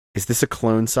 Is this a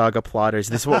Clone Saga plot, or is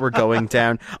this what we're going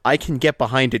down? I can get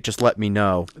behind it, just let me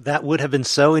know. That would have been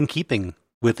so in keeping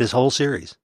with this whole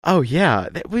series. Oh, yeah.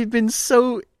 We've been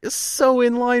so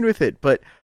in line with it, but...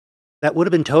 That would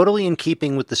have been totally in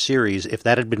keeping with the series if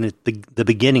that had been at the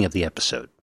beginning of the episode.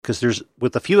 Because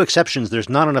with a few exceptions, there's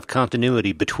not enough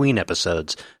continuity between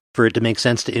episodes for it to make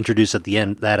sense to introduce at the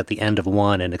end of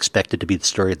one and expect it to be the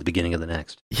story at the beginning of the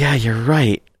next. Yeah, you're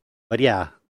right. But yeah,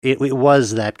 it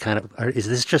was that kind of, is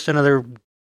this just another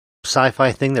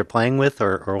sci-fi thing they're playing with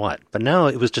or what? But no,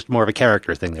 it was just more of a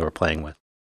character thing they were playing with.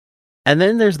 And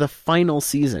then there's the final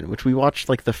season, which we watched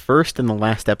like the first and the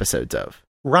last episodes of.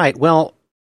 Right. Well,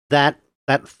 that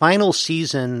final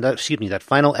season, that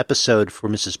final episode for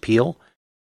Mrs. Peel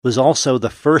was also the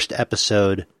first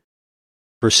episode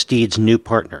for Steed's new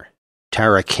partner,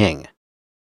 Tara King.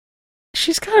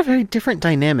 She's got a very different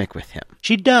dynamic with him.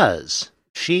 She does.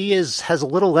 She has a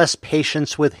little less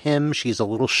patience with him. She's a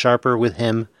little sharper with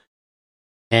him.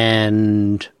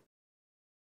 And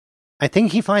I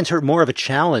think he finds her more of a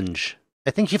challenge.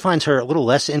 I think he finds her a little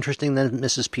less interesting than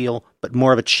Mrs. Peel, but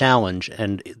more of a challenge,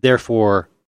 and therefore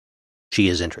she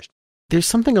is interesting. There's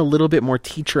something a little bit more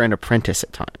teacher and apprentice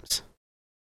at times.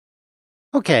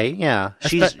 Okay, yeah.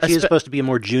 She is supposed to be a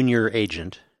more junior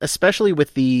agent. Especially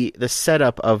with the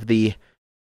setup of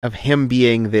him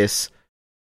being this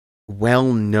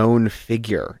well-known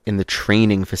figure in the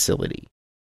training facility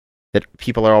that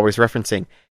people are always referencing.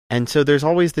 And so there's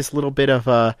always this little bit of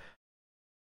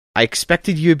I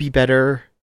expected you to be better,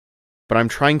 but I'm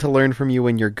trying to learn from you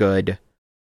when you're good.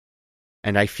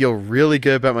 And I feel really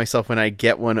good about myself when I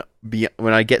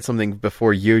get something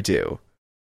before you do.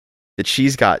 That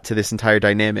she's got to this entire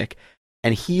dynamic,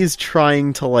 and he's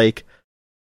trying to like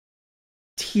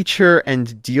teach her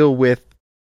and deal with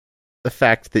the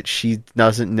fact that she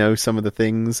doesn't know some of the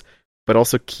things, but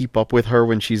also keep up with her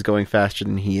when she's going faster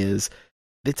than he is.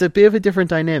 It's a bit of a different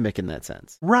dynamic in that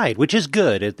sense. Right, which is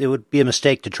good. It would be a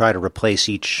mistake to try to replace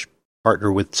each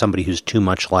partner with somebody who's too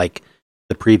much like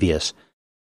the previous.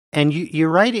 And you're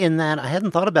right in that I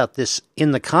hadn't thought about this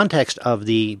in the context of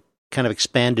the kind of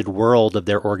expanded world of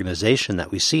their organization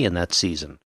that we see in that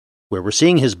season, where we're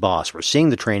seeing his boss, we're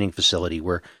seeing the training facility,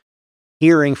 we're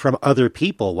hearing from other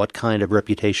people what kind of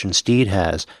reputation Steed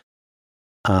has.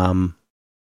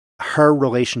 Her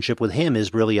relationship with him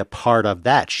is really a part of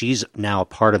that. She's now a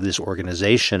part of this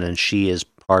organization, and she is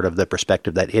part of the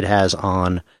perspective that it has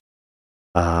on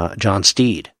John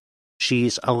Steed.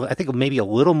 She's, I think, maybe a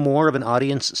little more of an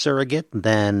audience surrogate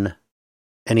than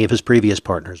any of his previous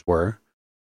partners were,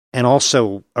 and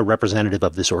also a representative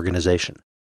of this organization.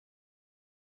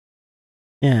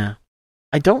 Yeah.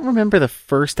 I don't remember the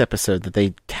first episode that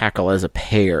they tackle as a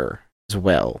pair as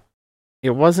well.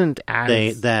 It wasn't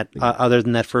as... other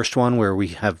than that first one where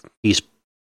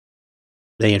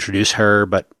they introduce her,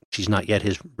 but she's not yet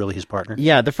really his partner.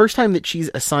 Yeah, the first time that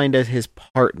she's assigned as his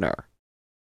partner.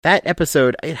 That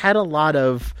episode, it had a lot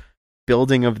of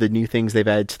building of the new things they've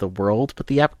added to the world, but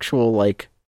the actual, like,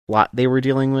 plot they were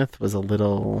dealing with was a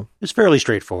little... It was fairly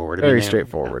straightforward. Very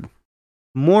straightforward.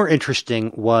 More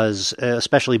interesting was,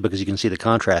 especially because you can see the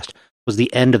contrast, was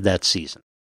the end of that season,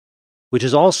 which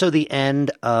is also the end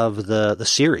of the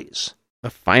series. The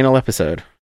final episode.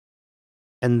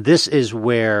 And this is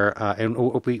where,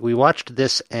 and we watched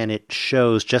this, and it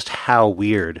shows just how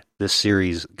weird this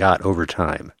series got over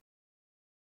time.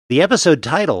 The episode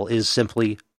title is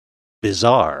simply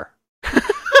bizarre.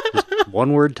 Just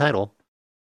one-word title.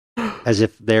 As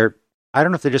if they're, I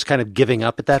don't know if they're just kind of giving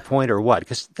up at that point or what,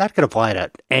 because that could apply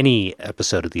to any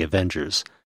episode of the Avengers.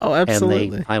 Oh, absolutely.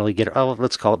 And they finally get,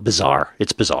 let's call it bizarre.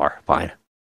 It's bizarre. Fine.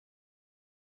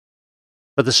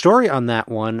 But the story on that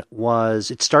one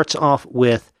was, it starts off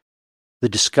with the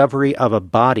discovery of a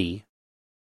body,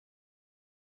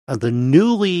 the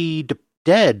newly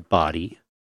dead body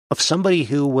of somebody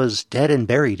who was dead and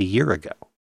buried a year ago.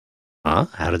 Huh?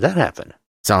 How did that happen?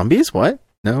 Zombies? What?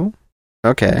 No?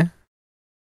 Okay.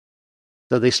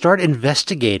 So they start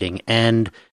investigating, and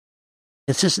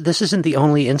this isn't the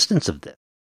only instance of this.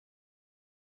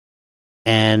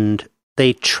 And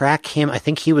they track him. I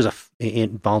think he was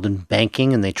involved in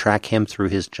banking, and they track him through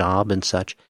his job and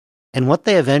such. And what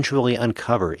they eventually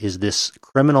uncover is this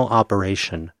criminal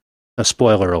operation. A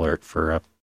spoiler alert for a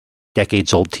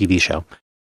decades-old TV show.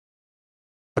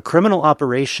 A criminal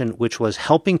operation which was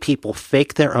helping people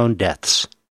fake their own deaths.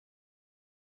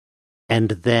 And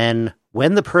then,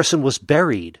 when the person was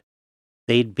buried,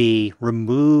 they'd be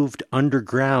removed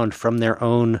underground from their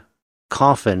own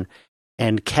coffin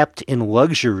and kept in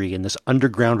luxury in this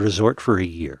underground resort for a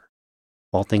year,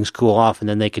 while things cool off, and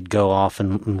then they could go off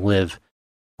and live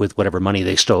with whatever money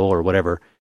they stole or whatever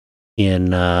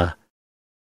in under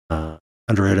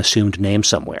an assumed name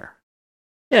somewhere.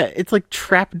 Yeah, it's like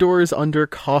trapdoors under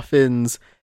coffins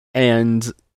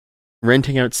and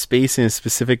renting out space in a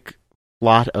specific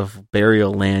plot of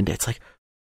burial land. It's like,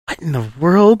 what in the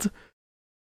world?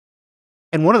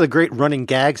 And one of the great running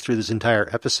gags through this entire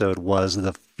episode was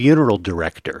the funeral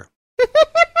director,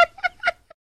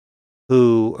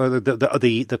 who, or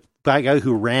the guy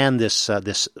who ran this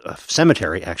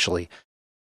cemetery. Actually,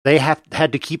 they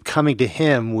had to keep coming to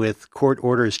him with court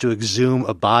orders to exhume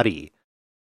a body,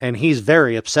 and he's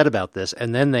very upset about this.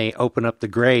 And then they open up the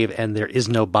grave, and there is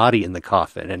no body in the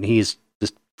coffin, and he's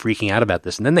just freaking out about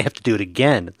this. And then they have to do it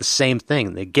again, the same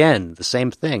thing, again, the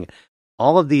same thing.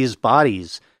 All of these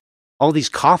bodies. All these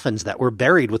coffins that were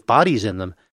buried with bodies in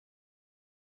them.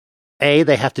 A,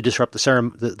 they have to disrupt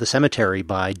the cemetery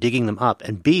by digging them up,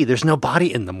 and B, there's no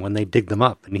body in them when they dig them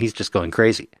up, and he's just going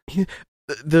crazy.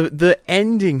 The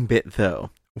ending bit, though,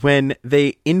 when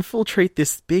they infiltrate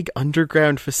this big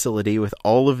underground facility with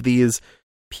all of these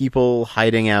people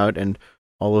hiding out and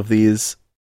all of these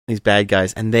bad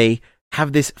guys, and they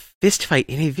have this fist fight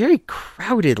in a very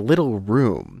crowded little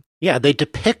room. Yeah, they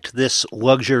depict this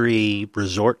luxury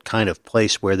resort kind of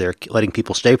place where they're letting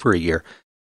people stay for a year,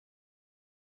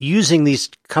 using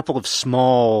these couple of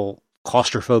small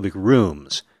claustrophobic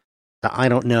rooms. I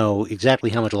don't know exactly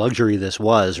how much luxury this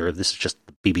was, or if this is just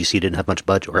BBC didn't have much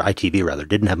budget, or ITV rather,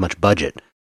 didn't have much budget.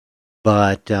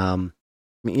 But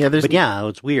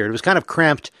it's weird. It was kind of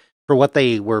cramped for what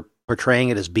they were portraying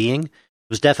it as being. It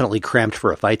was definitely cramped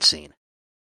for a fight scene.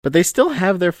 But they still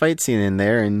have their fight scene in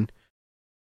there, and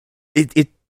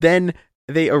then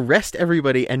they arrest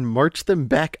everybody and march them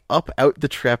back up out the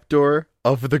trapdoor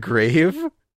of the grave.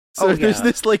 So there's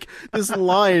this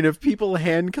line of people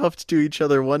handcuffed to each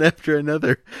other, one after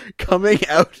another, coming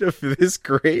out of this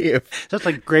grave. That's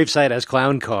like Graveside as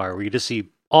Clown Car, where you just see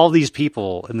all these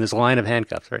people in this line of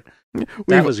handcuffs, right?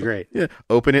 That was great. Yeah.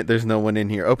 Open it, there's no one in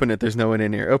here. Open it, there's no one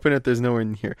in here. Open it, there's no one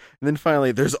in here. And then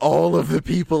finally, there's all of the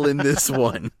people in this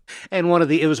one. And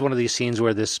it was one of these scenes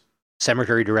where this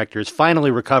cemetery director is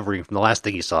finally recovering from the last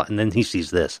thing he saw, and then he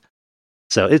sees this.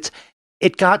 So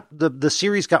the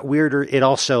series got weirder. It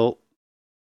also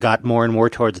got more and more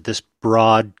towards this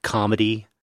broad comedy.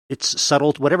 It's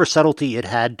subtle, whatever subtlety it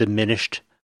had diminished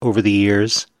over the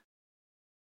years.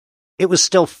 It was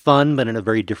still fun, but in a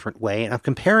very different way. And I'm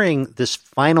comparing this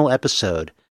final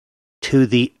episode to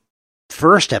the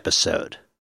first episode,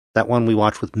 that one we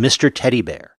watched with Mr. Teddy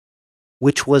Bear,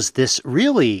 which was this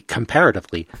really,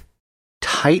 comparatively,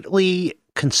 tightly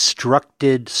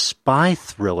constructed spy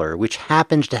thriller, which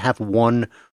happens to have one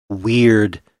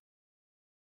weird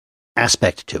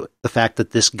aspect to it. The fact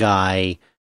that this guy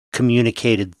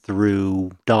communicated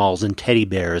through dolls and teddy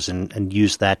bears and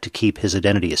used that to keep his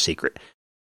identity a secret.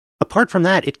 Apart from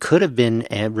that, it could have been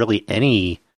really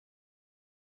any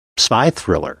spy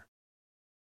thriller.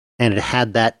 And it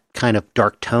had that kind of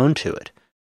dark tone to it.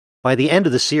 By the end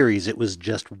of the series, it was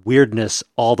just weirdness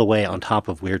all the way on top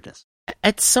of weirdness.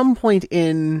 At some point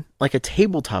in like a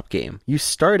tabletop game, you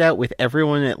start out with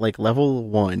everyone at like level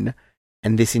 1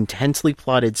 and this intensely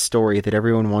plotted story that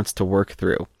everyone wants to work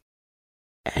through.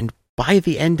 And by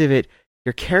the end of it,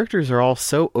 your characters are all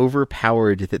so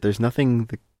overpowered that there's nothing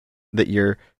that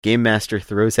your game master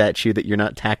throws at you that you're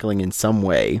not tackling in some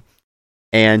way.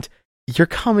 And you're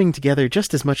coming together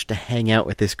just as much to hang out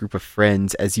with this group of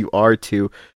friends as you are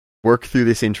to work through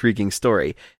this intriguing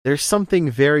story. There's something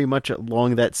very much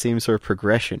along that same sort of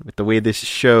progression with the way this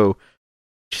show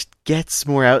just gets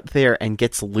more out there and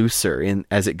gets looser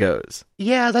as it goes.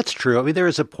 Yeah, that's true. I mean, there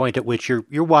is a point at which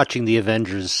you're watching the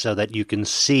Avengers so that you can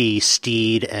see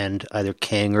Steed and either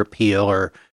King or Peel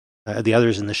or the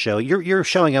others in the show. You're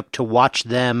showing up to watch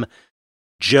them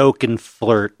joke and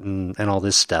flirt and all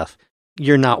this stuff.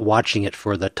 You're not watching it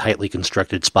for the tightly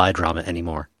constructed spy drama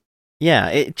anymore. Yeah,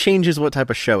 it changes what type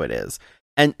of show it is.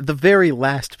 And the very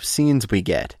last scenes we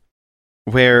get,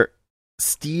 where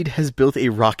Steed has built a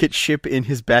rocket ship in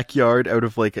his backyard out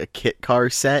of like a kit car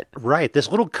set. Right. This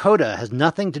little coda has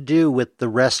nothing to do with the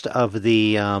rest of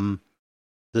the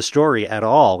story at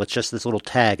all. It's just this little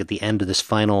tag at the end of this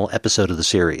final episode of the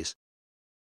series.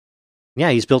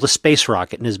 Yeah, he's built a space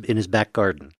rocket in his back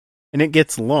garden. And it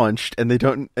gets launched, and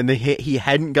he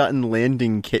hadn't gotten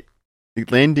landing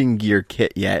gear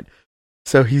kit yet.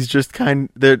 So he's just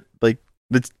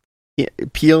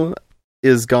Peel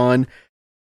is gone.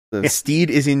 The Steed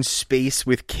is in space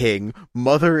with King.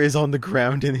 Mother is on the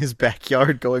ground in his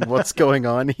backyard going, what's going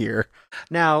on here?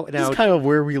 Now, this is kind of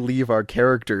where we leave our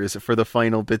characters for the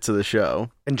final bits of the show.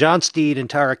 And John Steed and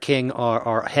Tara King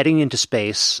are heading into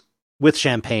space with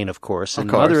champagne, of course.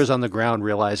 And Mother is on the ground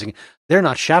realizing they're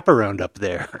not chaperoned up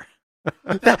there.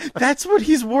 That's what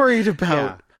he's worried about.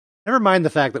 Yeah. Never mind the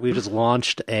fact that we just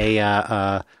launched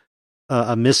a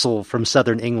missile from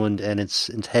southern England and it's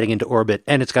heading into orbit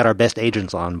and it's got our best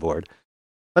agents on board.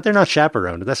 But they're not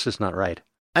chaperoned. That's just not right.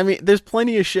 I mean, there's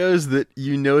plenty of shows that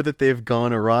you know that they've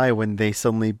gone awry when they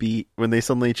suddenly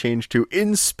change to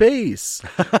in space.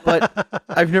 But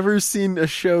I've never seen a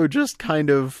show just kind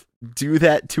of do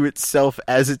that to itself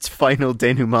as its final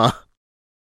denouement.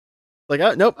 Like,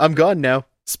 oh, nope, I'm gone now.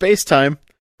 Space time.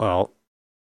 Well,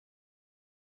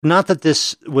 not that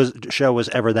this show was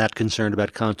ever that concerned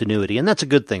about continuity, and that's a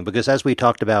good thing, because as we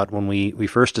talked about when we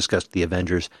first discussed the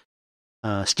Avengers,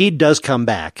 Steed does come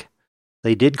back.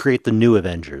 They did create the New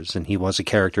Avengers, and he was a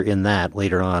character in that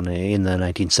later on in the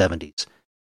 1970s.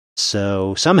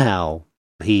 So somehow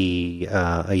he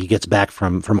gets back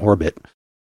from orbit.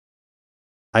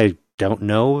 I don't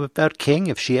know about King,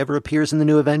 if she ever appears in the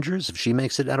New Avengers, if she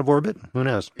makes it out of orbit. Who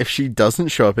knows? If she doesn't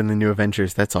show up in the New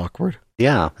Avengers, that's awkward.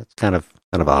 Yeah, that's kind of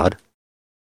odd.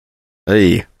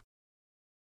 Hey.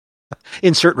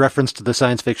 Insert reference to the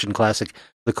science fiction classic,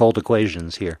 The Cold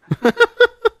Equations here.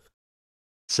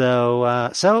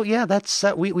 So yeah, that's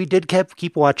we did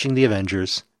keep watching the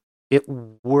Avengers. It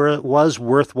was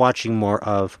worth watching more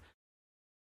of,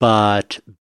 but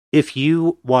if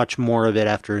you watch more of it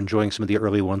after enjoying some of the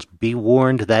early ones, be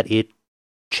warned that it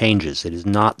changes. It is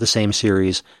not the same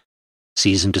series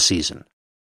season to season.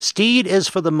 Steed is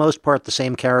for the most part the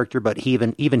same character, but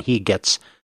even he gets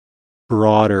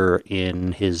broader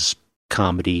in his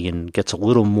comedy and gets a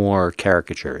little more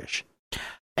caricature-ish.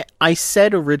 I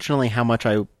said originally how much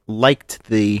I liked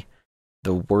the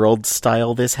world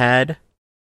style this had,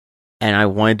 and I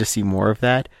wanted to see more of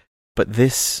that, but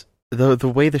this, the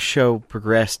way the show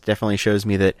progressed definitely shows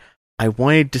me that I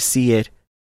wanted to see it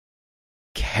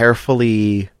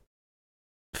carefully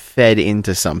fed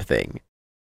into something.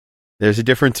 There's a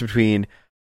difference between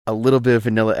a little bit of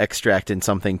vanilla extract in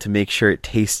something to make sure it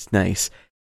tastes nice,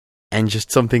 and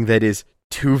just something that is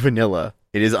too vanilla.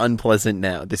 It is unpleasant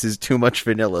now. This is too much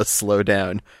vanilla. Slow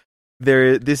down.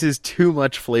 This is too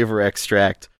much flavor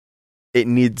extract. It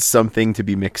needs something to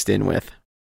be mixed in with.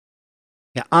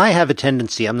 Yeah, I have a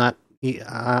tendency, I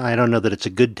don't know that it's a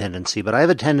good tendency, but I have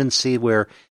a tendency where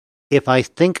if I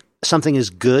think something is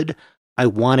good, I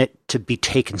want it to be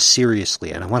taken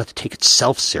seriously, and I want it to take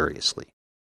itself seriously.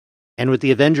 And with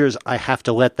the Avengers, I have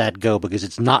to let that go because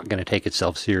it's not going to take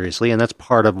itself seriously, and that's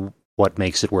part of what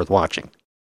makes it worth watching.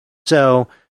 So,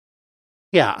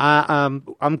 yeah,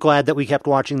 I'm glad that we kept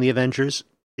watching the Avengers.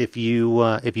 If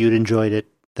you'd enjoyed it,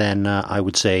 then I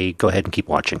would say go ahead and keep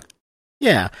watching.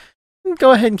 Yeah,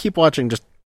 go ahead and keep watching. Just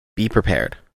be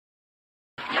prepared.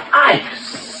 I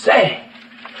say,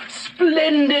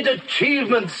 splendid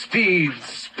achievement, Steve.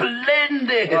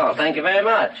 Splendid. Oh, thank you very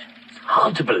much. It's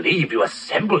hard to believe you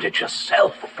assembled it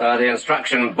yourself. The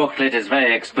instruction booklet is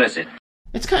very explicit.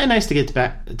 It's kind of nice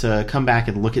to come back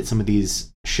and look at some of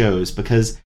these shows,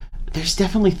 because there's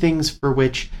definitely things for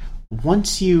which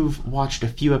once you've watched a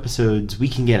few episodes, we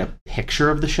can get a picture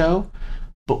of the show,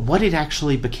 but what it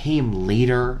actually became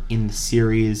later in the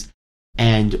series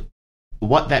and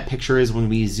what that picture is when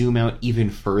we zoom out even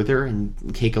further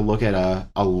and take a look at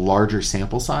a larger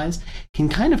sample size can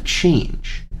kind of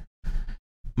change.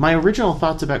 My original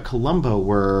thoughts about Columbo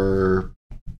were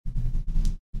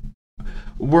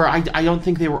I don't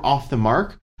think they were off the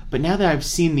mark, But now that I've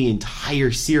seen the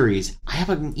entire series, I have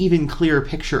an even clearer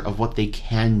picture of what they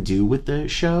can do with the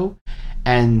show,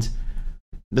 and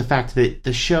the fact that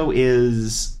the show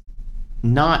is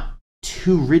not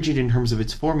too rigid in terms of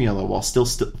its formula while still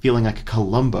feeling like a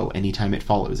Columbo anytime it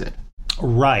follows it.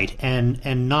 Right,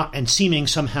 and seeming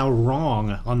somehow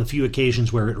wrong on the few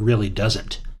occasions where it really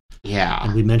doesn't. Yeah.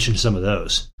 And we mentioned some of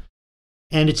those.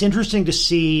 And it's interesting to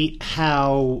see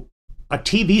how a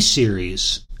TV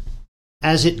series,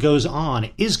 as it goes on,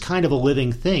 is kind of a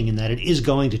living thing in that it is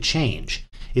going to change.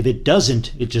 If it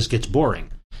doesn't, it just gets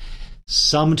boring.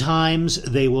 Sometimes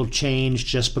they will change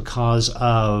just because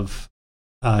of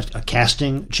a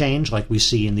casting change, like we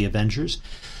see in The Avengers.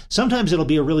 Sometimes it'll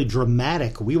be a really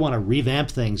dramatic, we want to revamp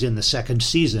things in the second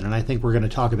season, and I think we're going to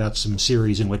talk about some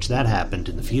series in which that happened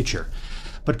in the future.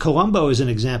 But Columbo is an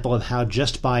example of how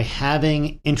just by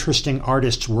having interesting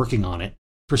artists working on it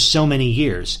for so many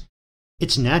years,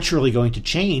 it's naturally going to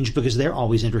change because they're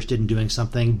always interested in doing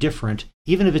something different,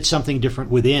 even if it's something different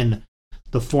within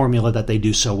the formula that they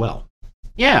do so well.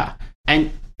 Yeah,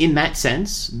 and in that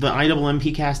sense, the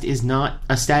IMMP cast is not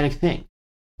a static thing.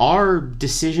 Our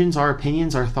decisions, our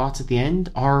opinions, our thoughts at the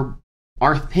end are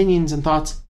our opinions and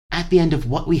thoughts at the end of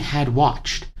what we had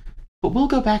watched. But we'll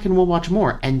go back and we'll watch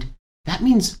more, and that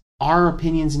means our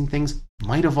opinions and things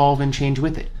might evolve and change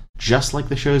with it, just like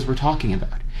the shows we're talking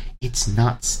about. It's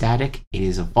not static, it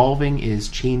is evolving, it is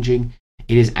changing,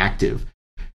 it is active.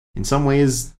 In some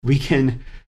ways, we can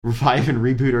revive and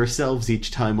reboot ourselves each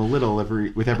time a little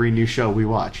with every new show we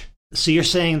watch. So you're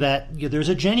saying that there's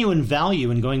a genuine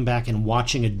value in going back and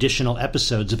watching additional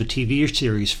episodes of a TV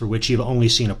series for which you've only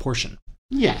seen a portion.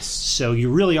 Yes. So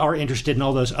you really are interested in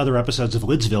all those other episodes of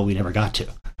Lidsville we never got to.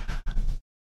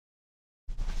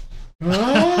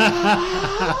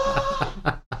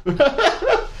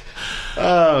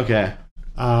 Okay.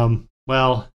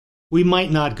 Well, we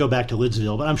might not go back to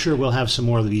Lidsville, but I'm sure we'll have some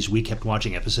more of these We Kept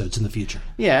Watching episodes in the future.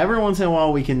 Yeah, every once in a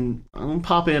while we can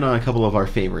pop in on a couple of our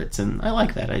favorites, and I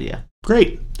like that idea.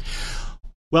 Great.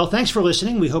 Well, thanks for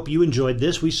listening. We hope you enjoyed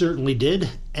this. We certainly did.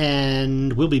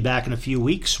 And we'll be back in a few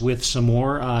weeks with some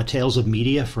more tales of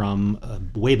media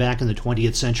from way back in the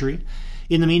 20th century.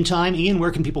 In the meantime, Ian,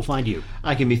 where can people find you?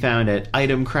 I can be found at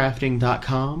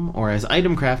itemcrafting.com or as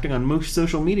itemcrafting on most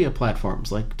social media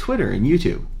platforms like Twitter and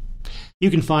YouTube. You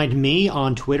can find me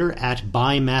on Twitter at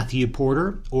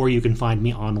 @byMatthewPorter, or you can find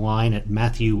me online at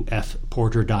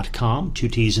MatthewFPorter.com, 2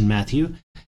 T's in Matthew.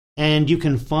 And you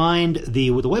can find the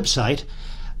website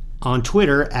on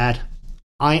Twitter at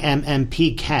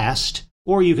IMMPcast,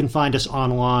 or you can find us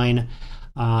online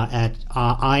at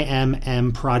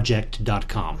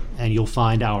IMMproject.com. And you'll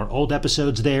find our old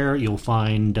episodes there. You'll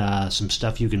find some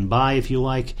stuff you can buy if you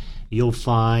like. You'll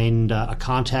find a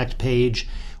contact page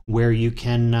where you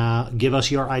can give us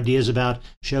your ideas about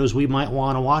shows we might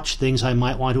want to watch, things I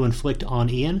might want to inflict on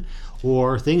Ian,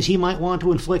 or things he might want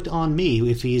to inflict on me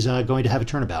if he's going to have a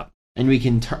turnabout. And we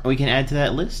can add to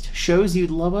that list shows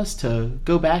you'd love us to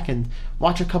go back and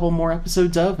watch a couple more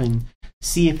episodes of and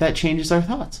see if that changes our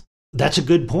thoughts. That's a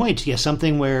good point. Yeah,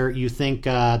 something where you think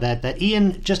that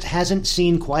Ian just hasn't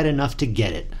seen quite enough to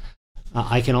get it.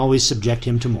 I can always subject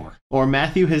him to more. Or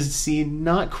Matthew has seen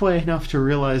not quite enough to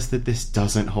realize that this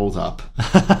doesn't hold up.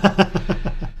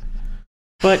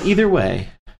 But either way.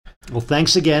 Well,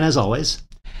 thanks again, as always.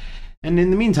 And in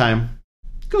the meantime,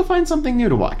 go find something new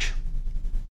to watch.